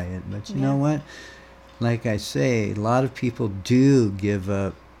try it. But you know Yeah. what? Like I say, a lot of people do give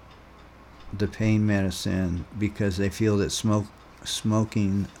up the pain medicine because they feel that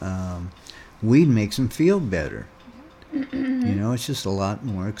smoking weed makes them feel better. You know, it's just a lot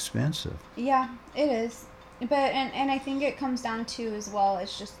more expensive. Yeah, it is. But and I think it comes down to as well,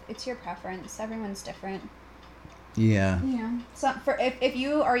 it's your preference. Everyone's different. Yeah. Yeah. So for if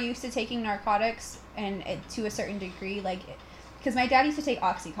you are used to taking narcotics and to a certain degree, like, because my dad used to take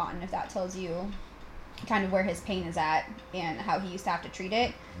OxyContin, if that tells you kind of where his pain is at and how he used to have to treat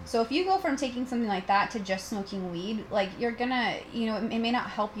it. So if you go from taking something like that to just smoking weed, like, you're gonna, you know, it may not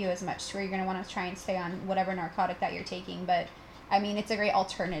help you as much, to where you're gonna want to try and stay on whatever narcotic that you're taking. But I mean, it's a great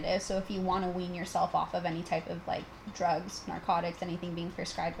alternative. So if you want to wean yourself off of any type of like drugs, narcotics, anything being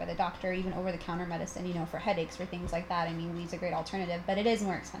prescribed by the doctor, even over-the-counter medicine, you know, for headaches, for things like that, I mean, weed's a great alternative, but it is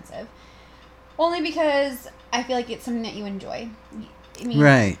more expensive. Only because I feel like it's something that you enjoy. I mean,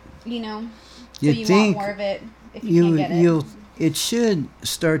 Right. you know, so You you think want more of it if you can't get it. It should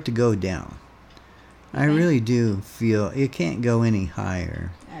start to go down. I Okay. really do feel it can't go any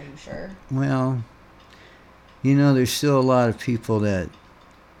higher. Are you sure? Well, you know, there's still a lot of people that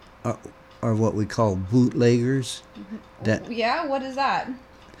are what we call bootleggers. That Yeah, what is that?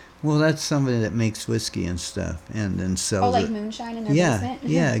 well, that's somebody that makes whiskey and stuff and then sells Oh, like it. moonshine in their Yeah, basement?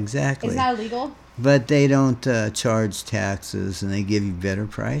 yeah, exactly. It's not illegal? But they don't charge taxes, and they give you better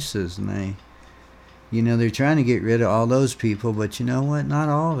prices, and you know, they're trying to get rid of all those people. But you know what? Not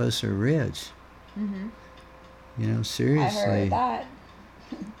all of us are rich. Mm-hmm. You know, I seriously. heard that.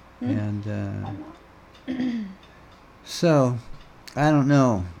 And I'm not. so, I don't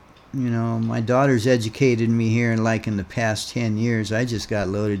know. You know, my daughter's educated me here, and like in the past 10 years, I just got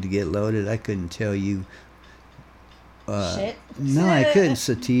loaded to get loaded. I couldn't tell you. Shit. No, I couldn't.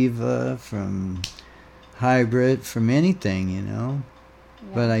 Sativa, from hybrid, from anything, you know.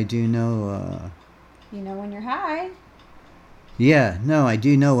 Yeah. But I do know. You know when you're high. Yeah, no, I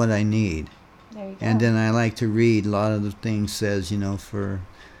do know what I need. There you go. And then I like to read. A lot of the things says, you know, for,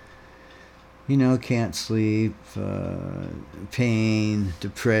 you know, can't sleep, pain,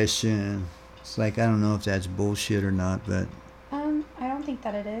 depression. It's like, I don't know if that's bullshit or not, but. I don't think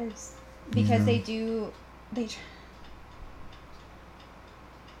that it is. Because No.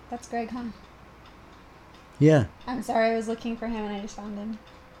 That's Greg, huh? Yeah. I'm sorry, I was looking for him and I just found him.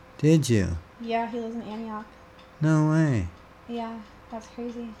 Did you? Yeah, he lives in Antioch. No way. Yeah. That's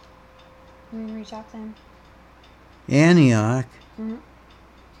crazy. I'm gonna reach out to him. Antioch. Mm-hmm.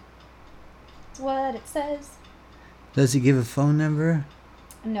 That's what it says. Does he give a phone number?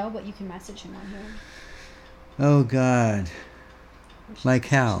 No, but you can message him on here. Oh, God. Like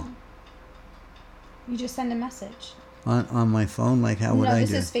how? You just send a message. On my phone? Like how would I do? No,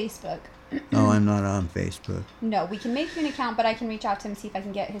 this is Facebook. Oh, I'm not on Facebook. No, we can make you an account, but I can reach out to him, see if I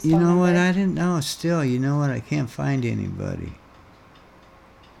can get his You phone know number. what? I didn't know. Still, you know what? I can't find anybody.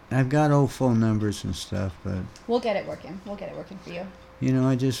 I've got old phone numbers and stuff, but... We'll get it working. We'll get it working for you. You know,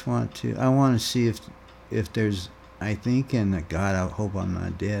 I just want to... I want to see if there's... I think, and God, I hope I'm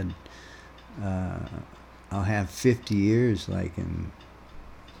not dead. I'll have 50 years, like in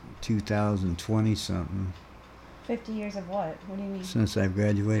 2020 something. 50 years of what? What do you mean? Since I've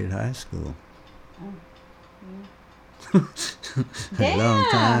graduated high school. Oh. Yeah. A long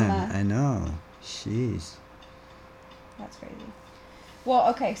time. I know. Jeez. That's crazy.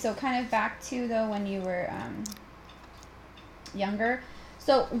 Well, okay, so kind of back to, though, when you were younger.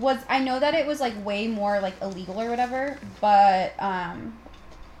 So I know that it was like way more like illegal or whatever, but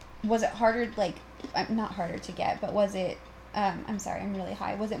was it harder, like, not harder to get, but was it, I'm sorry, I'm really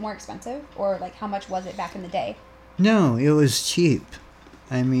high. Was it more expensive, or like how much was it back in the day? No, it was cheap.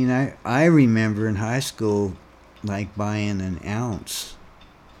 I mean, I remember in high school, like buying an ounce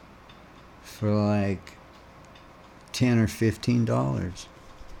for like $10 or $15.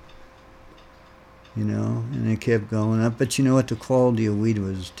 You know, and it kept going up. But you know what? The quality of weed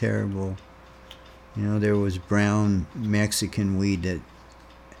was terrible. You know, there was brown Mexican weed that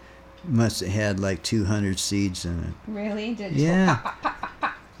must have had like 200 seeds in it. Really? Did it Yeah. just go pop, pop, pop,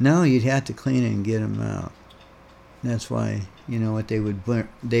 pop? No, you'd have to clean it and get them out. That's why, you know what, they would burn.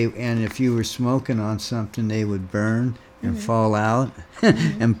 And if you were smoking on something, they would burn and fall out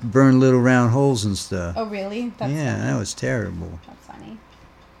and burn little round holes and stuff. Oh, really? That's Yeah, funny. that was terrible. That's funny.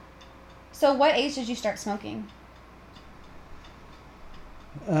 So what age did you start smoking?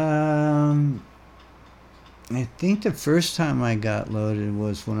 I think the first time I got loaded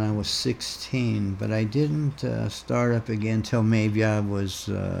was when I was 16, but I didn't start up again till maybe I was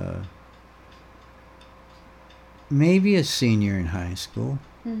maybe a senior in high school.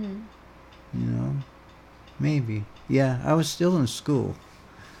 Mm-hmm. You know, maybe. Yeah, I was still in school,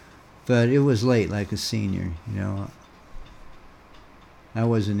 but it was late, like a senior. You know, I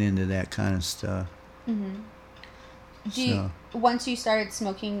wasn't into that kind of stuff. Mm-hmm. Once you started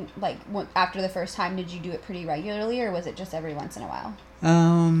smoking, like after the first time, did you do it pretty regularly, or was it just every once in a while?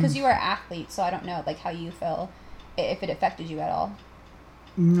 Because you were an athlete, so I don't know, like how you feel, if it affected you at all.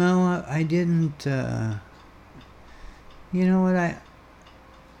 No, I didn't. You know what? I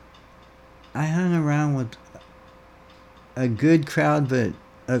hung around with a good crowd, but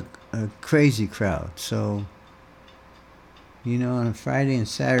a crazy crowd. So, you know, on a Friday and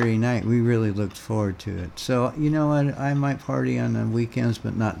Saturday night, we really looked forward to it. So, you know what? I might party on the weekends,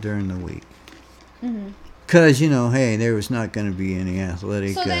 but not during the week. Because, you know, hey, there was not going to be any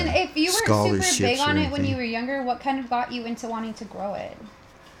athletic So then, if you weren't super big on it when you anything. were younger, what kind of got you into wanting to grow it?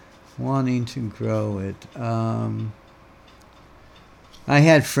 Wanting to grow it. I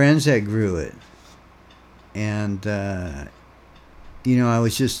had friends that grew it. And, you know, I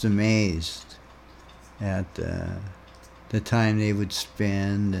was just amazed at the time they would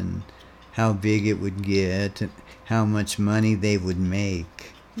spend and how big it would get and how much money they would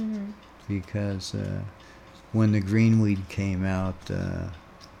make. Because when the green weed came out,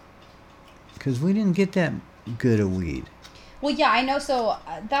 because we didn't get that good a weed. Well, yeah, I know. So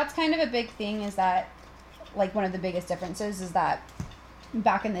that's kind of a big thing, is that, like, one of the biggest differences is that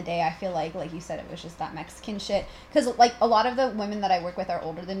back in the day, I feel like you said, it was just that Mexican shit. Because, like, a lot of the women that I work with are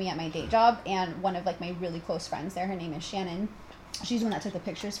older than me at my day job, and one of, like, my really close friends there, her name is Shannon. She's the one that took the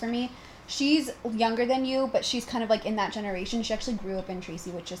pictures for me. She's younger than you, but she's kind of, like, in that generation. She actually grew up in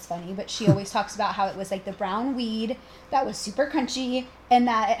Tracy, which is funny, but she always talks about how it was, like, the brown weed that was super crunchy, and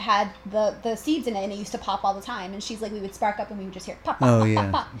that it had the seeds in it, and it used to pop all the time. And she's like, we would spark up and we would just hear pop, pop, pop,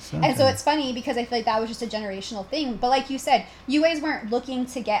 yeah. pop, pop. And so it's funny because I feel like that was just a generational thing. But like you said, you guys weren't looking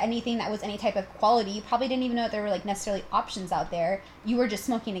to get anything that was any type of quality. You probably didn't even know that there were, like, necessarily options out there. You were just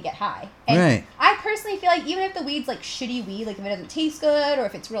smoking to get high. And Right. I personally feel like even if the weed's, like, shitty weed, like, if it doesn't taste good or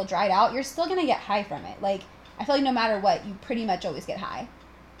if it's real dried out, you're still gonna get high from it. Like, I feel like no matter what, you pretty much always get high.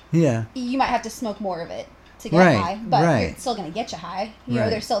 Yeah. You might have to smoke more of it to get Right, high, but right. it's still going to get you high. You know, Right.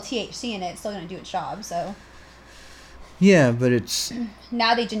 there's still THC in it. It's still going to do its job. So Yeah, but it's...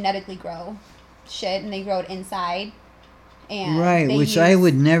 now they genetically grow shit, and they grow it inside. And Right, they which use, I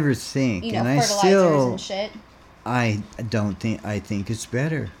would never think. you know, And I fertilizers still... and shit. I don't think... I think it's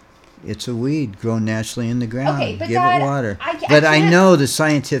better. It's a weed grown naturally in the ground. Okay, but Give Dad, it water. I But I can't- know the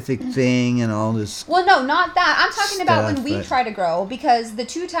scientific thing and all this. Well, no, not that. I'm talking about when Stuff, we but- try to grow, because the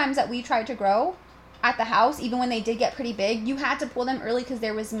 2 times that we tried to grow at the house, even when they did get pretty big, you had to pull them early because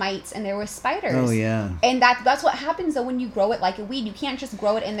there was mites and there was spiders. Oh yeah. And that's what happens though when you grow it like a weed. You can't just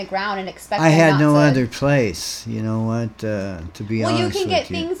grow it in the ground and expect. I them had not no to- other place. You know what? To be Well, honest you can get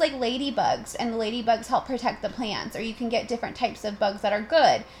with you. things like ladybugs, and the ladybugs help protect the plants, or you can get different types of bugs that are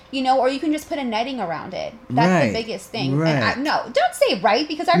good, you know, or you can just put a netting around it. That's Right, the biggest thing. right. And no, don't say right,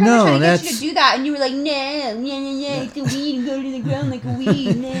 because I remember No, trying to get you that's- to do that, and you were like, no, it's a weed, and go to the ground like a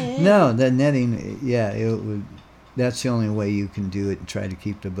weed, no. No, the netting. Yeah, it would. That's the only way you can do it and try to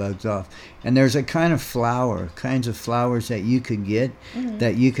keep the bugs off. And there's a kinds of flowers that you could get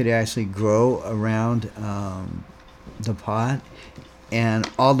that you could actually grow around the pot, and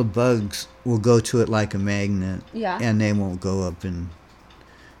all the bugs will go to it like a magnet. Yeah. And they won't go up and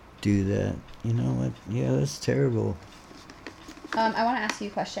do that. You know what? Yeah, that's terrible. I want to ask you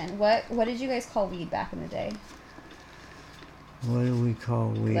a question. What did you guys call weed back in the day? What do we call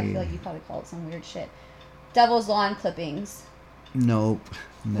 'Cause weed? I feel like you probably called it some weird shit. Devil's lawn clippings. Nope.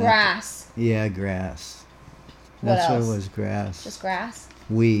 No. Grass. Yeah, grass. What That's else? what it was, grass. Just grass?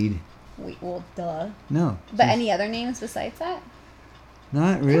 Weed. Well, duh. No. But any other names besides that?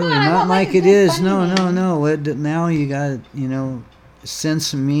 Not really. on, I Not want, like, like a it good is. funny No, no, name. no. Now you got,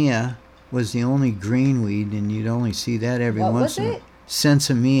 Sensimilla was the only green weed, and you'd only see that every What once was in a it?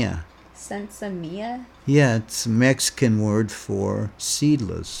 Sensimilla. Sensimilla? Yeah, it's a Mexican word for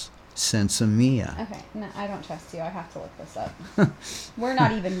seedless. Sensimilla. Okay, no, I don't trust you. I have to look this up. We're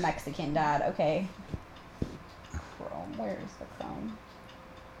not even Mexican, Dad. Okay. Chrome. Where's the Chrome?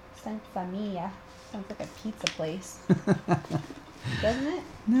 Sensimilla. Sounds like a pizza place. Doesn't it?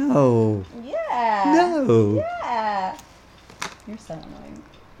 No. Yeah. No. Yeah. You're so annoying.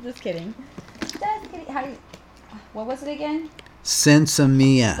 Just kidding. Just kidding. What was it again?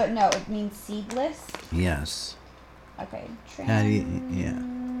 Sensimilla. But no, it means seedless. Yes. Okay. How do you- yeah.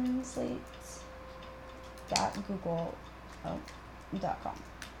 Translate. Google. .com.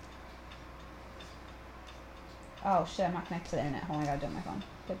 Oh shit! I'm not connected to the internet. Hold on, I gotta do it on my phone.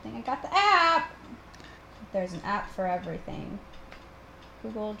 Good thing I got the app. There's an app for everything.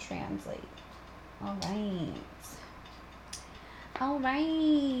 Google Translate. All right. All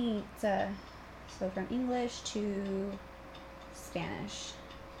right. So from English to Spanish.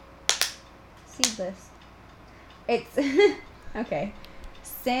 Seedless. It's okay.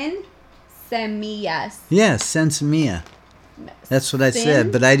 Semillas. Yes, sensimilla. That's what I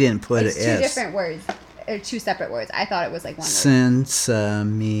said, but I didn't put It's an two S. different words. Or 2 separate words. I thought it was like one word.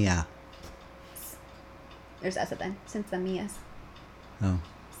 Sensimilla. There's S at the end. Sensimillas. Oh.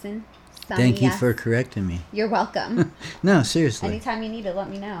 Sensimillas. Thank you for correcting me. You're welcome. No, seriously. Anytime you need it, let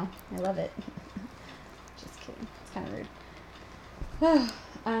me know. I love it. Just kidding. It's kind of rude.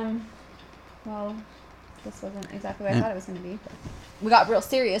 Well, this wasn't exactly what I thought it was going to be. But we got real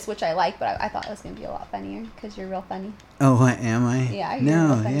serious, which I like, but I thought it was going to be a lot funnier because you're real funny. Oh, am I? Yeah, you're No, a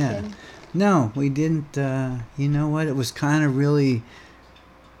real funny yeah. kid. No, we didn't. You know what? It was kind of really.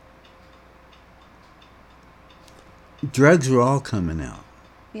 Drugs were all coming out.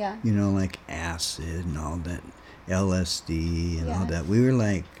 Yeah. Like acid and all that, LSD and all Yeah. that. We were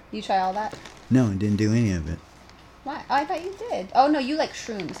like, You try all that? no, I didn't do any of it. Why? Oh, I thought you did. Oh, no, you like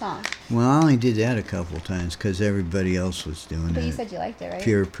shrooms, huh? Well, I only did that a couple times because everybody else was doing But it. you said you liked it, right?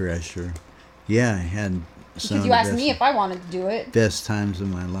 Peer pressure. Yeah, I had some Because of you the asked best, me if I wanted to do it. best times of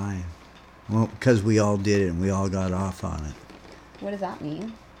my life. Well, because we all did it and we all got off on it. What does that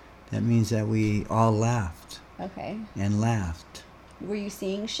mean? That means that we all laughed Okay. and laughed. Were you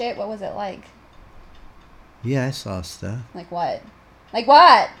seeing shit? What was it like? Yeah, I saw stuff. Like what? Like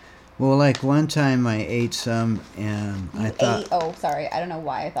what? Well, like one time I ate some and You I thought ate. Oh, sorry. I don't know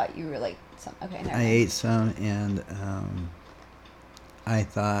why I thought you were like some. Okay, never I mind. ate some and I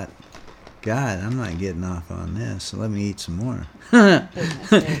thought, God, I'm not getting off on this, so let me eat some more. Goodness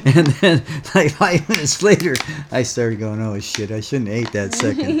sake. And then, like 5 minutes later, I started going, "Oh shit! I shouldn't have ate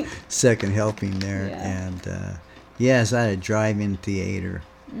that second helping there." Yeah. And yes, I had a drive-in theater,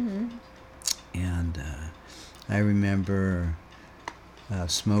 Mm-hmm. and I remember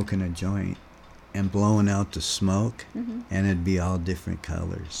smoking a joint and blowing out the smoke, Mm-hmm. and it'd be all different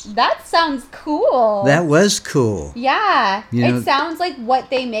colors. That sounds cool. That was cool. Yeah. You know- It sounds like what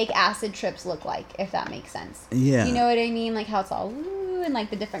they make acid trips look like, if that makes sense. Yeah. You know what I mean? Like how it's all woo and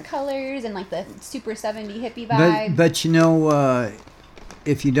like the different colors and like the super 70 hippie vibe. But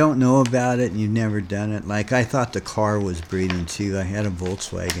if you don't know about it and you've never done it, like I thought the car was breathing too. I had a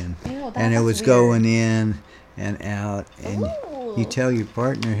Volkswagen, Ew, and it that's was weird. going in and out, and Ooh, You tell your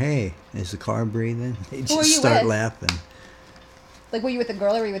partner, hey, is the car breathing? They Who are just you start with? laughing. Like, were you with a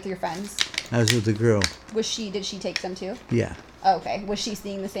girl or were you with your friends? I was with the girl. Did she take some too? Yeah. Oh, okay. Was she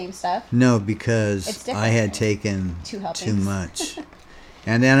seeing the same stuff? No, It's because different, I had right? taken 2 too helpings. much.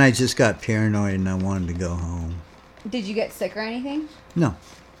 And then I just got paranoid and I wanted to go home. Did you get sick or anything? No.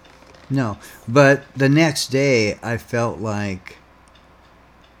 But the next day I felt like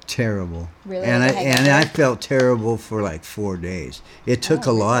terrible. Really? And Like a I hangover? felt terrible for like 4 days. It took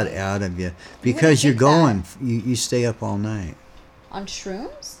Oh, a lot really? out of you wouldn't because you're think going. You stay up all night. On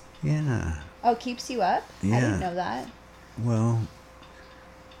shrooms? Yeah. Oh, keeps you up? I Yeah. didn't know that. Well.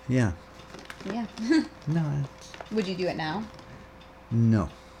 Yeah. Yeah. No. Would you do it now? No.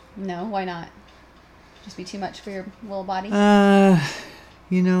 No, why not? Just be too much for your little body?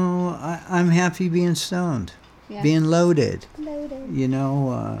 You know, I'm happy being stoned, Yeah. being loaded. Loaded. You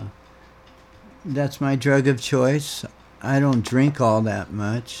know, that's my drug of choice. I don't drink all that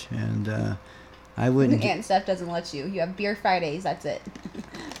much, and I wouldn't. Aunt Steph doesn't let you. You have beer Fridays, that's it.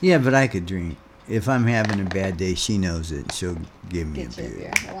 Yeah, but I could drink. If I'm having a bad day, she knows it. She'll give me Get a you a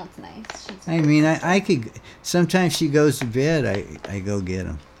beer. beer. Well, that's nice. She's I mean, I could. Sometimes she goes to bed. I go get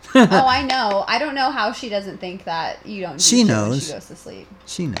them. Oh, I know. I don't know how she doesn't think that you don't do She shit when knows. she goes to sleep.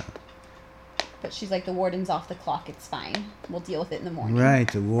 She knows. But she's like, the warden's off the clock. It's fine. We'll deal with it in the morning.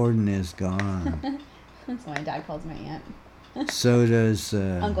 Right, the warden is gone. That's what my dad calls my aunt. So does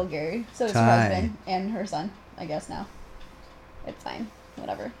Uncle Gary. So does her Ty. husband and her son, I guess now. It's fine.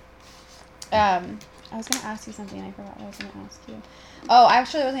 Whatever. I was going to ask you something and I forgot what I was going to ask you. Oh,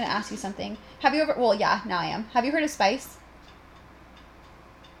 actually, I was going to ask you something. Have you ever... Well, yeah, now I am. Have you heard of Spice?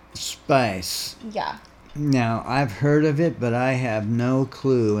 Spice. Yeah. Now, I've heard of it, but I have no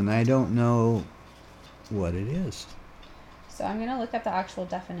clue, and I don't know what it is. So I'm going to look up the actual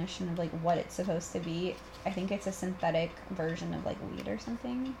definition of, like, what it's supposed to be. I think it's a synthetic version of, like, weed or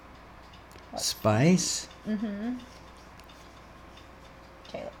something. Spice? Mm-hmm.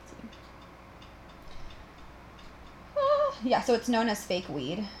 Okay, let's see. Oh, yeah, so it's known as fake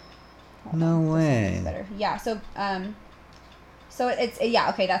weed. Hold No on, this one way. is better. Yeah, so it's yeah,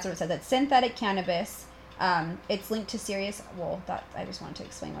 okay, that's what it says. It's synthetic cannabis. It's linked to serious. Well, that I just wanted to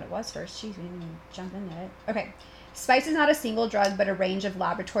explain what it was first. Jeez, we didn't even jump into it. Okay, Spice is not a single drug, but a range of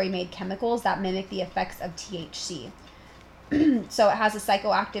laboratory-made chemicals that mimic the effects of THC. So it has a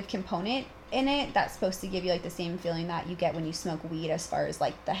psychoactive component in it that's supposed to give you like the same feeling that you get when you smoke weed, as far as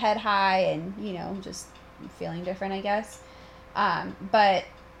like the head high and just feeling different, I guess. But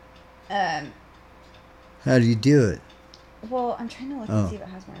How do you do it? well, I'm trying to look Oh. and see if it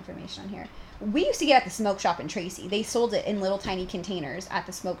has more information on here. We used to get at the smoke shop in Tracy. They sold it in little tiny containers at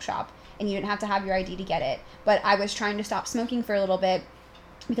the smoke shop, and you didn't have to have your ID to get it. But I was trying to stop smoking for a little bit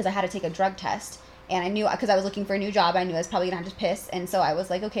because I had to take a drug test. And I knew, because I was looking for a new job, I knew I was probably going to have to piss. And so I was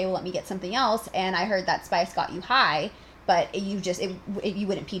like, okay, well, let me get something else. And I heard that Spice got you high, but you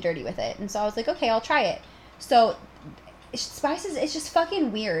wouldn't pee dirty with it. And so I was like, okay, I'll try it. So Spice it's just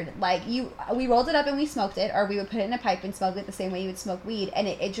fucking weird. Like, we rolled it up and we smoked it, or we would put it in a pipe and smoke it the same way you would smoke weed. And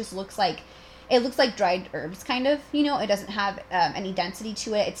it just looks like, dried herbs, kind of, It doesn't have any density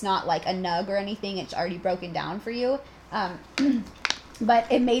to it. It's not like a nug or anything. It's already broken down for you.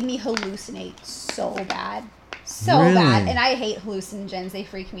 But it made me hallucinate so bad. So Really? bad. And I hate hallucinogens. They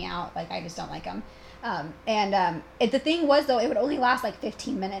freak me out. Like, I just don't like them. The thing was, though, it would only last like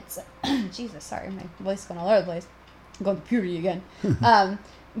 15 minutes. Jesus, sorry. My voice is going all over the place. I'm going to puberty again.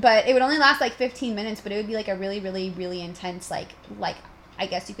 But it would only last like 15 minutes, but it would be like a really, really, really intense, like I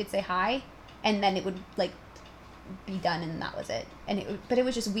guess you could say high. And then it would like be done, and that was it. But it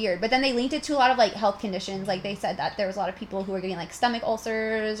was just weird. But then they linked it to a lot of like health conditions. Like, they said that there was a lot of people who were getting like stomach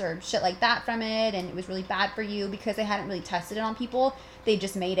ulcers or shit like that from it, and it was really bad for you because they hadn't really tested it on people. They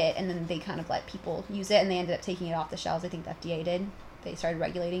just made it, and then they kind of let people use it, and they ended up taking it off the shelves. I think the FDA did. They started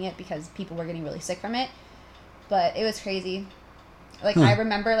regulating it because people were getting really sick from it. But it was crazy. Like, I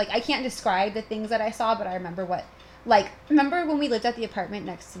remember, like, I can't describe the things that I saw, but I remember remember when we lived at the apartment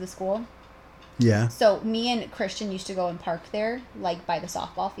next to the school? Yeah. So me and Christian used to go and park there, like by the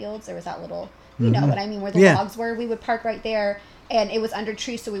softball fields. There was that little, you know what I mean, where the logs were. We would park right there, and it was under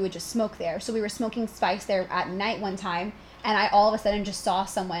trees, so we would just smoke there. So we were smoking Spice there at night one time, and I all of a sudden just saw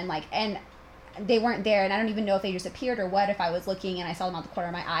someone, like, and they weren't there, and I don't even know if they just appeared or what, if I was looking and I saw them out the corner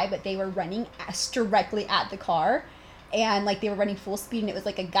of my eye, but they were running directly at the car, and like they were running full speed, and it was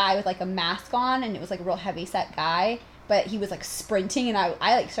like a guy with like a mask on, and it was like a real heavy set guy. But he was like sprinting, and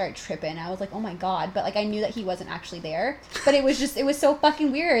I like started tripping. I was like, oh my God. But like, I knew that he wasn't actually there. But it was so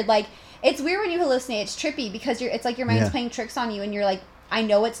fucking weird. Like, it's weird when you hallucinate. It's trippy because it's like your mind's playing tricks on you, and you're like, I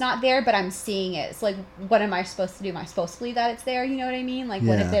know it's not there, but I'm seeing it. It's like, what am I supposed to do? Am I supposed to believe that it's there? You know what I mean? Like,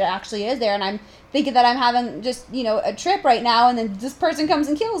 what if it actually is there? And I'm thinking that I'm having just, a trip right now, and then this person comes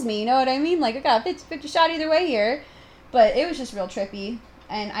and kills me. You know what I mean? Like, I got a 50 shot either way here. But it was just real trippy.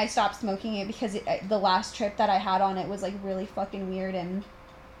 And I stopped smoking it because the last trip that I had on it was, like, really fucking weird. And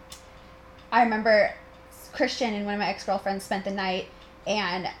I remember Christian and one of my ex-girlfriends spent the night,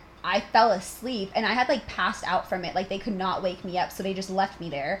 and I fell asleep, and I had, like, passed out from it. Like, they could not wake me up, so they just left me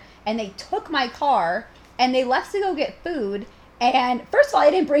there. And they took my car, and they left to go get food. And first of all, they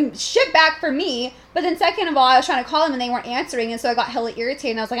didn't bring shit back for me. But then second of all, I was trying to call them, and they weren't answering. And so I got hella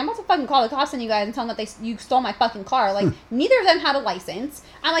irritated. And I was like, I'm about to fucking call the cops on you guys and tell them that you stole my fucking car. Like, neither of them had a license.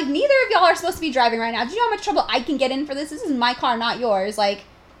 I'm like, neither of y'all are supposed to be driving right now. Do you know how much trouble I can get in for this? This is my car, not yours. Like,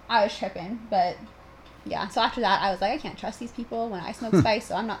 I was tripping. But yeah, so after that, I was like, I can't trust these people when I smoke spice,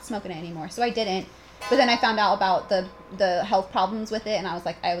 so I'm not smoking it anymore. So I didn't. But then I found out about the health problems with it, and I was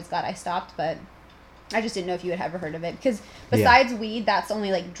like, I was glad I stopped. But I just didn't know if you had ever heard of it. Because besides weed, that's the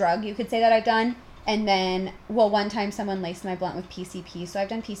only, like, drug you could say that I've done. And then, one time someone laced my blunt with PCP. So I've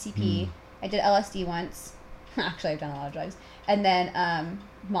done PCP. I did LSD once. Actually, I've done a lot of drugs. And then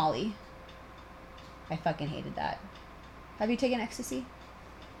Molly. I fucking hated that. Have you taken ecstasy?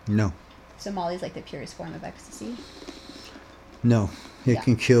 No. So Molly's, like, the purest form of ecstasy? No. It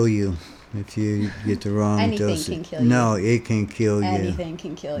can kill you. If you get the wrong Anything dose. can kill you. No, it can kill you. Anything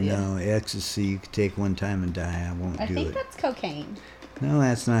can kill you. No, ecstasy you could take one time and die. I won't do it. I think that's cocaine. No,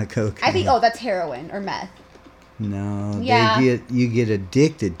 that's not cocaine. I think, that's heroin or meth. No, Yeah. you get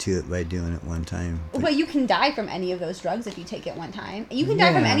addicted to it by doing it one time. But you can die from any of those drugs if you take it one time. You can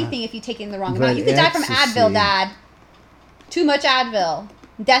die from anything if you take it in the wrong amount. You could die from Advil, Dad. Too much Advil.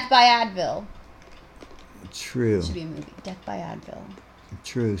 Death by Advil. True. It should be a movie. Death by Advil.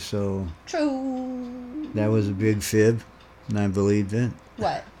 True, so... True. That was a big fib, and I believed it.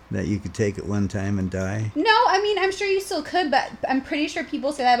 What? That you could take it one time and die. No, I mean, I'm sure you still could, but I'm pretty sure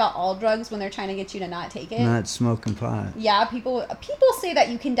people say that about all drugs when they're trying to get you to not take it. Not smoking pot. Yeah, people say that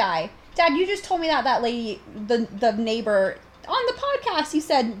you can die. Dad, you just told me that lady, the neighbor... On the podcast, she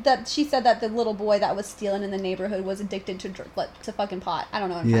said that the little boy that was stealing in the neighborhood was addicted to fucking pot. I don't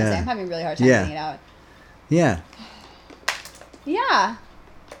know what I'm trying to say. I'm having a really hard time getting it out. Yeah. Yeah.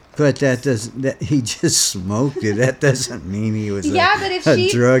 But he just smoked it. That doesn't mean he was but if a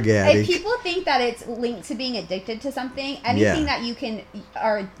drug addict. If people think that it's linked to being addicted to something, anything that you can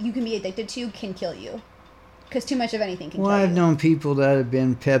be addicted to can kill you. Because too much of anything can kill you. Well, I've known people that have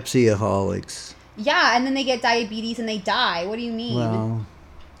been Pepsi-aholics. Yeah, and then they get diabetes and they die. What do you mean? Well,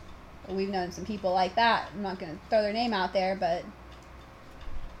 we've known some people like that. I'm not going to throw their name out there, but...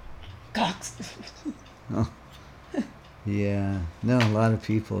 Cox. Oh. Yeah. No, a lot of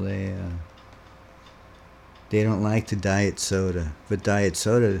people, they don't like the diet soda. But diet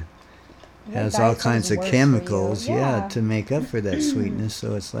soda has all kinds of chemicals, to make up for that sweetness.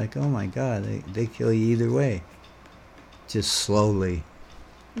 So it's like, oh my God, they kill you either way. Just slowly.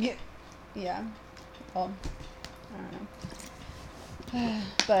 Yeah. Yeah. Well, I don't know.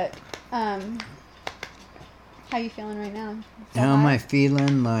 But, how you feeling right now? How am I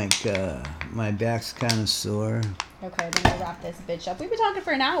feeling? Like, my back's kind of sore. Okay, then we'll wrap this bitch up. We've been talking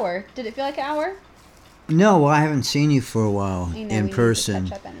for an hour. Did it feel like an hour? No, well, I haven't seen you for a while in person. Need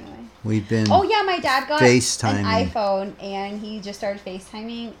to catch up anyway. We've been Oh, yeah, my dad got FaceTiming. an iPhone, and he just started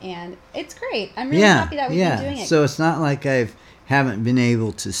FaceTiming, and it's great. I'm really happy that we've been doing it. So it's not like haven't been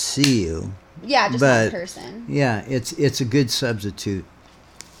able to see you. Yeah, just in person. Yeah, it's a good substitute.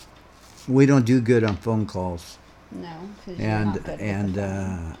 We don't do good on phone calls. No, because you're not good with the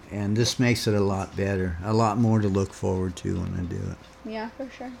phone. And this makes it a lot better, a lot more to look forward to when I do it. Yeah, for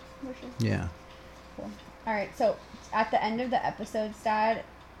sure. Yeah. Cool. All right, so at the end of the episodes, Dad,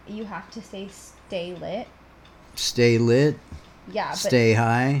 you have to say "stay lit." Stay lit. Yeah. But stay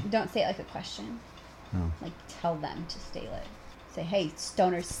high. Don't say it like a question. Oh. Like tell them to stay lit. Say, "Hey,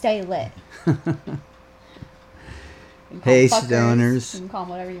 stoners, stay lit." Hey, stoners. You can call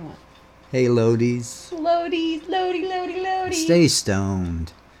them whatever you want. Hey, loadies. Lodi. Stay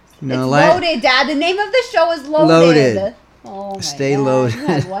stoned. It's loaded, Dad. The name of the show is Loaded. Oh my Stay God. loaded. You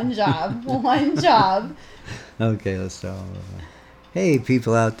had one job. One job. Okay, let's start. Hey,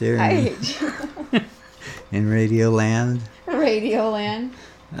 people out there I hate you. in Radio Land.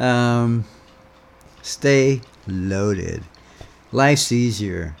 Stay loaded. Life's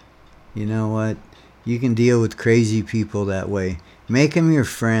easier. You know what? You can deal with crazy people that way. Make them your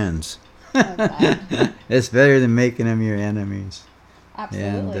friends. Okay. It's better than making them your enemies.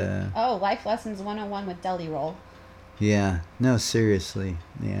 Absolutely. And, Life Lessons 101 with Deli Roll. Yeah. No, seriously.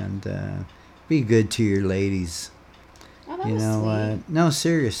 And be good to your ladies. Oh, that You was know sweet. what? No,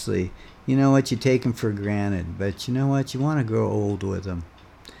 seriously. You know what? You take them for granted, but you know what? You want to grow old with them,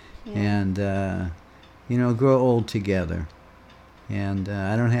 Yeah. and grow old together. And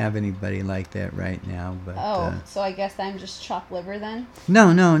I don't have anybody like that right now, but So I guess I'm just chopped liver then? no.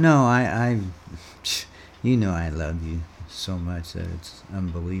 I I love you so much that it's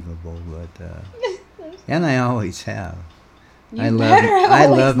unbelievable, but and I always have. You I love better I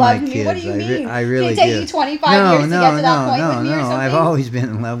always love my love me. kids. What do you mean? I really Did it take do. you 25 years to get to that point with me or No. I've something? always been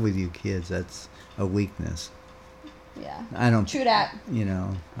in love with you kids. That's a weakness. Yeah. I don't. True that.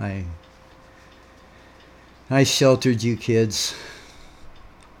 I sheltered you kids.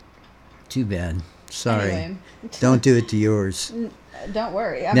 Too bad. Sorry. Anyway. Don't do it to yours. Don't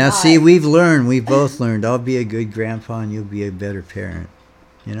worry. I'm Now, not. see, we've both learned. I'll be a good grandpa and you'll be a better parent.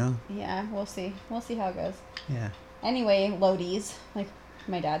 You know? Yeah, we'll see. We'll see how it goes. Yeah. Anyway, Lodies, like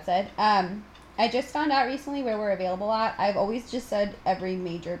my dad said. I just found out recently where we're available at. I've always just said every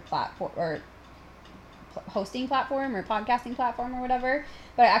major platform or hosting platform or podcasting platform or whatever,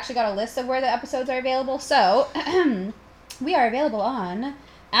 but I actually got a list of where the episodes are available. So we are available on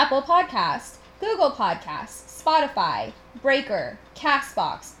Apple Podcasts, Google Podcasts, Spotify, Breaker,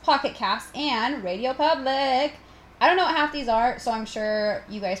 Castbox, Pocket Cast, and Radio Public. I don't know what half these are, so I'm sure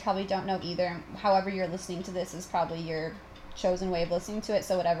you guys probably don't know either. However you're listening to this is probably your chosen way of listening to it,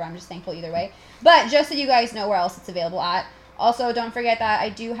 so whatever, I'm just thankful either way. But just so you guys know where else it's available at. Also, don't forget that I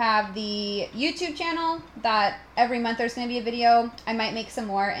do have the YouTube channel that every month there's going to be a video. I might make some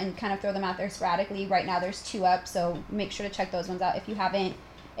more and kind of throw them out there sporadically. Right now there's 2 up, so make sure to check those ones out if you haven't.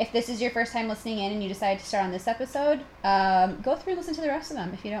 If this is your first time listening in and you decide to start on this episode, go through and listen to the rest of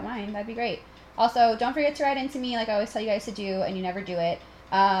them if you don't mind. That'd be great. Also, don't forget to write into me like I always tell you guys to do, and you never do it.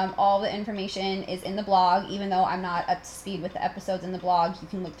 All the information is in the blog. Even though I'm not up to speed with the episodes in the blog, you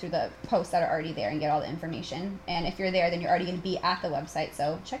can look through the posts that are already there and get all the information. And if you're there, then you're already going to be at the website,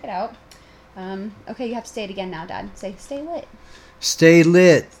 so check it out. Okay, you have to say it again now, Dad. Say, stay lit. Stay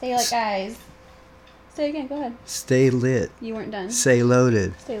lit. Stay lit, guys. Say it again. Go ahead. Stay lit. You weren't done. Stay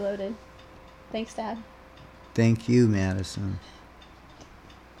loaded. Stay loaded. Thanks, Dad. Thank you, Madison.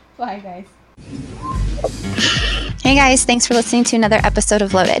 Bye, guys. Hey guys, thanks for listening to another episode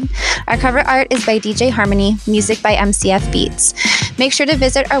of Loaded. Our cover art is by DJ Harmony, music by MCF Beats. Make sure to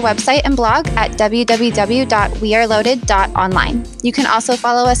visit our website and blog at www.weareloaded.online. You can also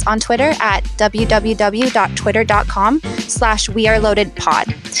follow us on Twitter at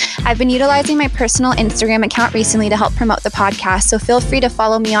www.twitter.com/weareloadedpod. I've been utilizing my personal Instagram account recently to help promote the podcast, so feel free to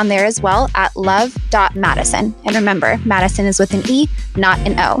follow me on there as well at love.madison. And remember, Madison is with an E, not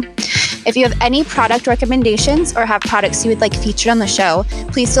an O. If you have any product recommendations or have products you would like featured on the show,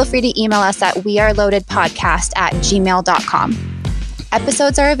 please feel free to email us at weareloadedpodcast@gmail.com.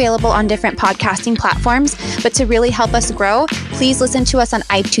 Episodes are available on different podcasting platforms, but to really help us grow, please listen to us on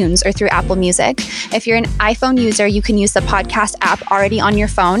iTunes or through Apple Music. If you're an iPhone user, you can use the podcast app already on your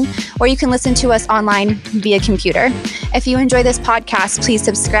phone, or you can listen to us online via computer. If you enjoy this podcast, please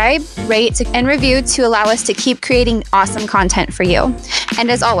subscribe, rate, and review to allow us to keep creating awesome content for you.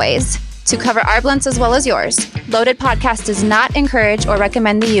 And as always, to cover our blunts as well as yours, Loaded Podcast does not encourage or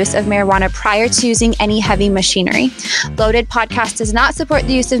recommend the use of marijuana prior to using any heavy machinery. Loaded Podcast does not support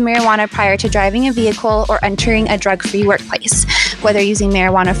the use of marijuana prior to driving a vehicle or entering a drug-free workplace. Whether using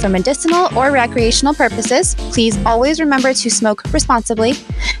marijuana for medicinal or recreational purposes, please always remember to smoke responsibly.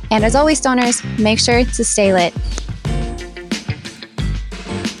 And as always, stoners, make sure to stay lit.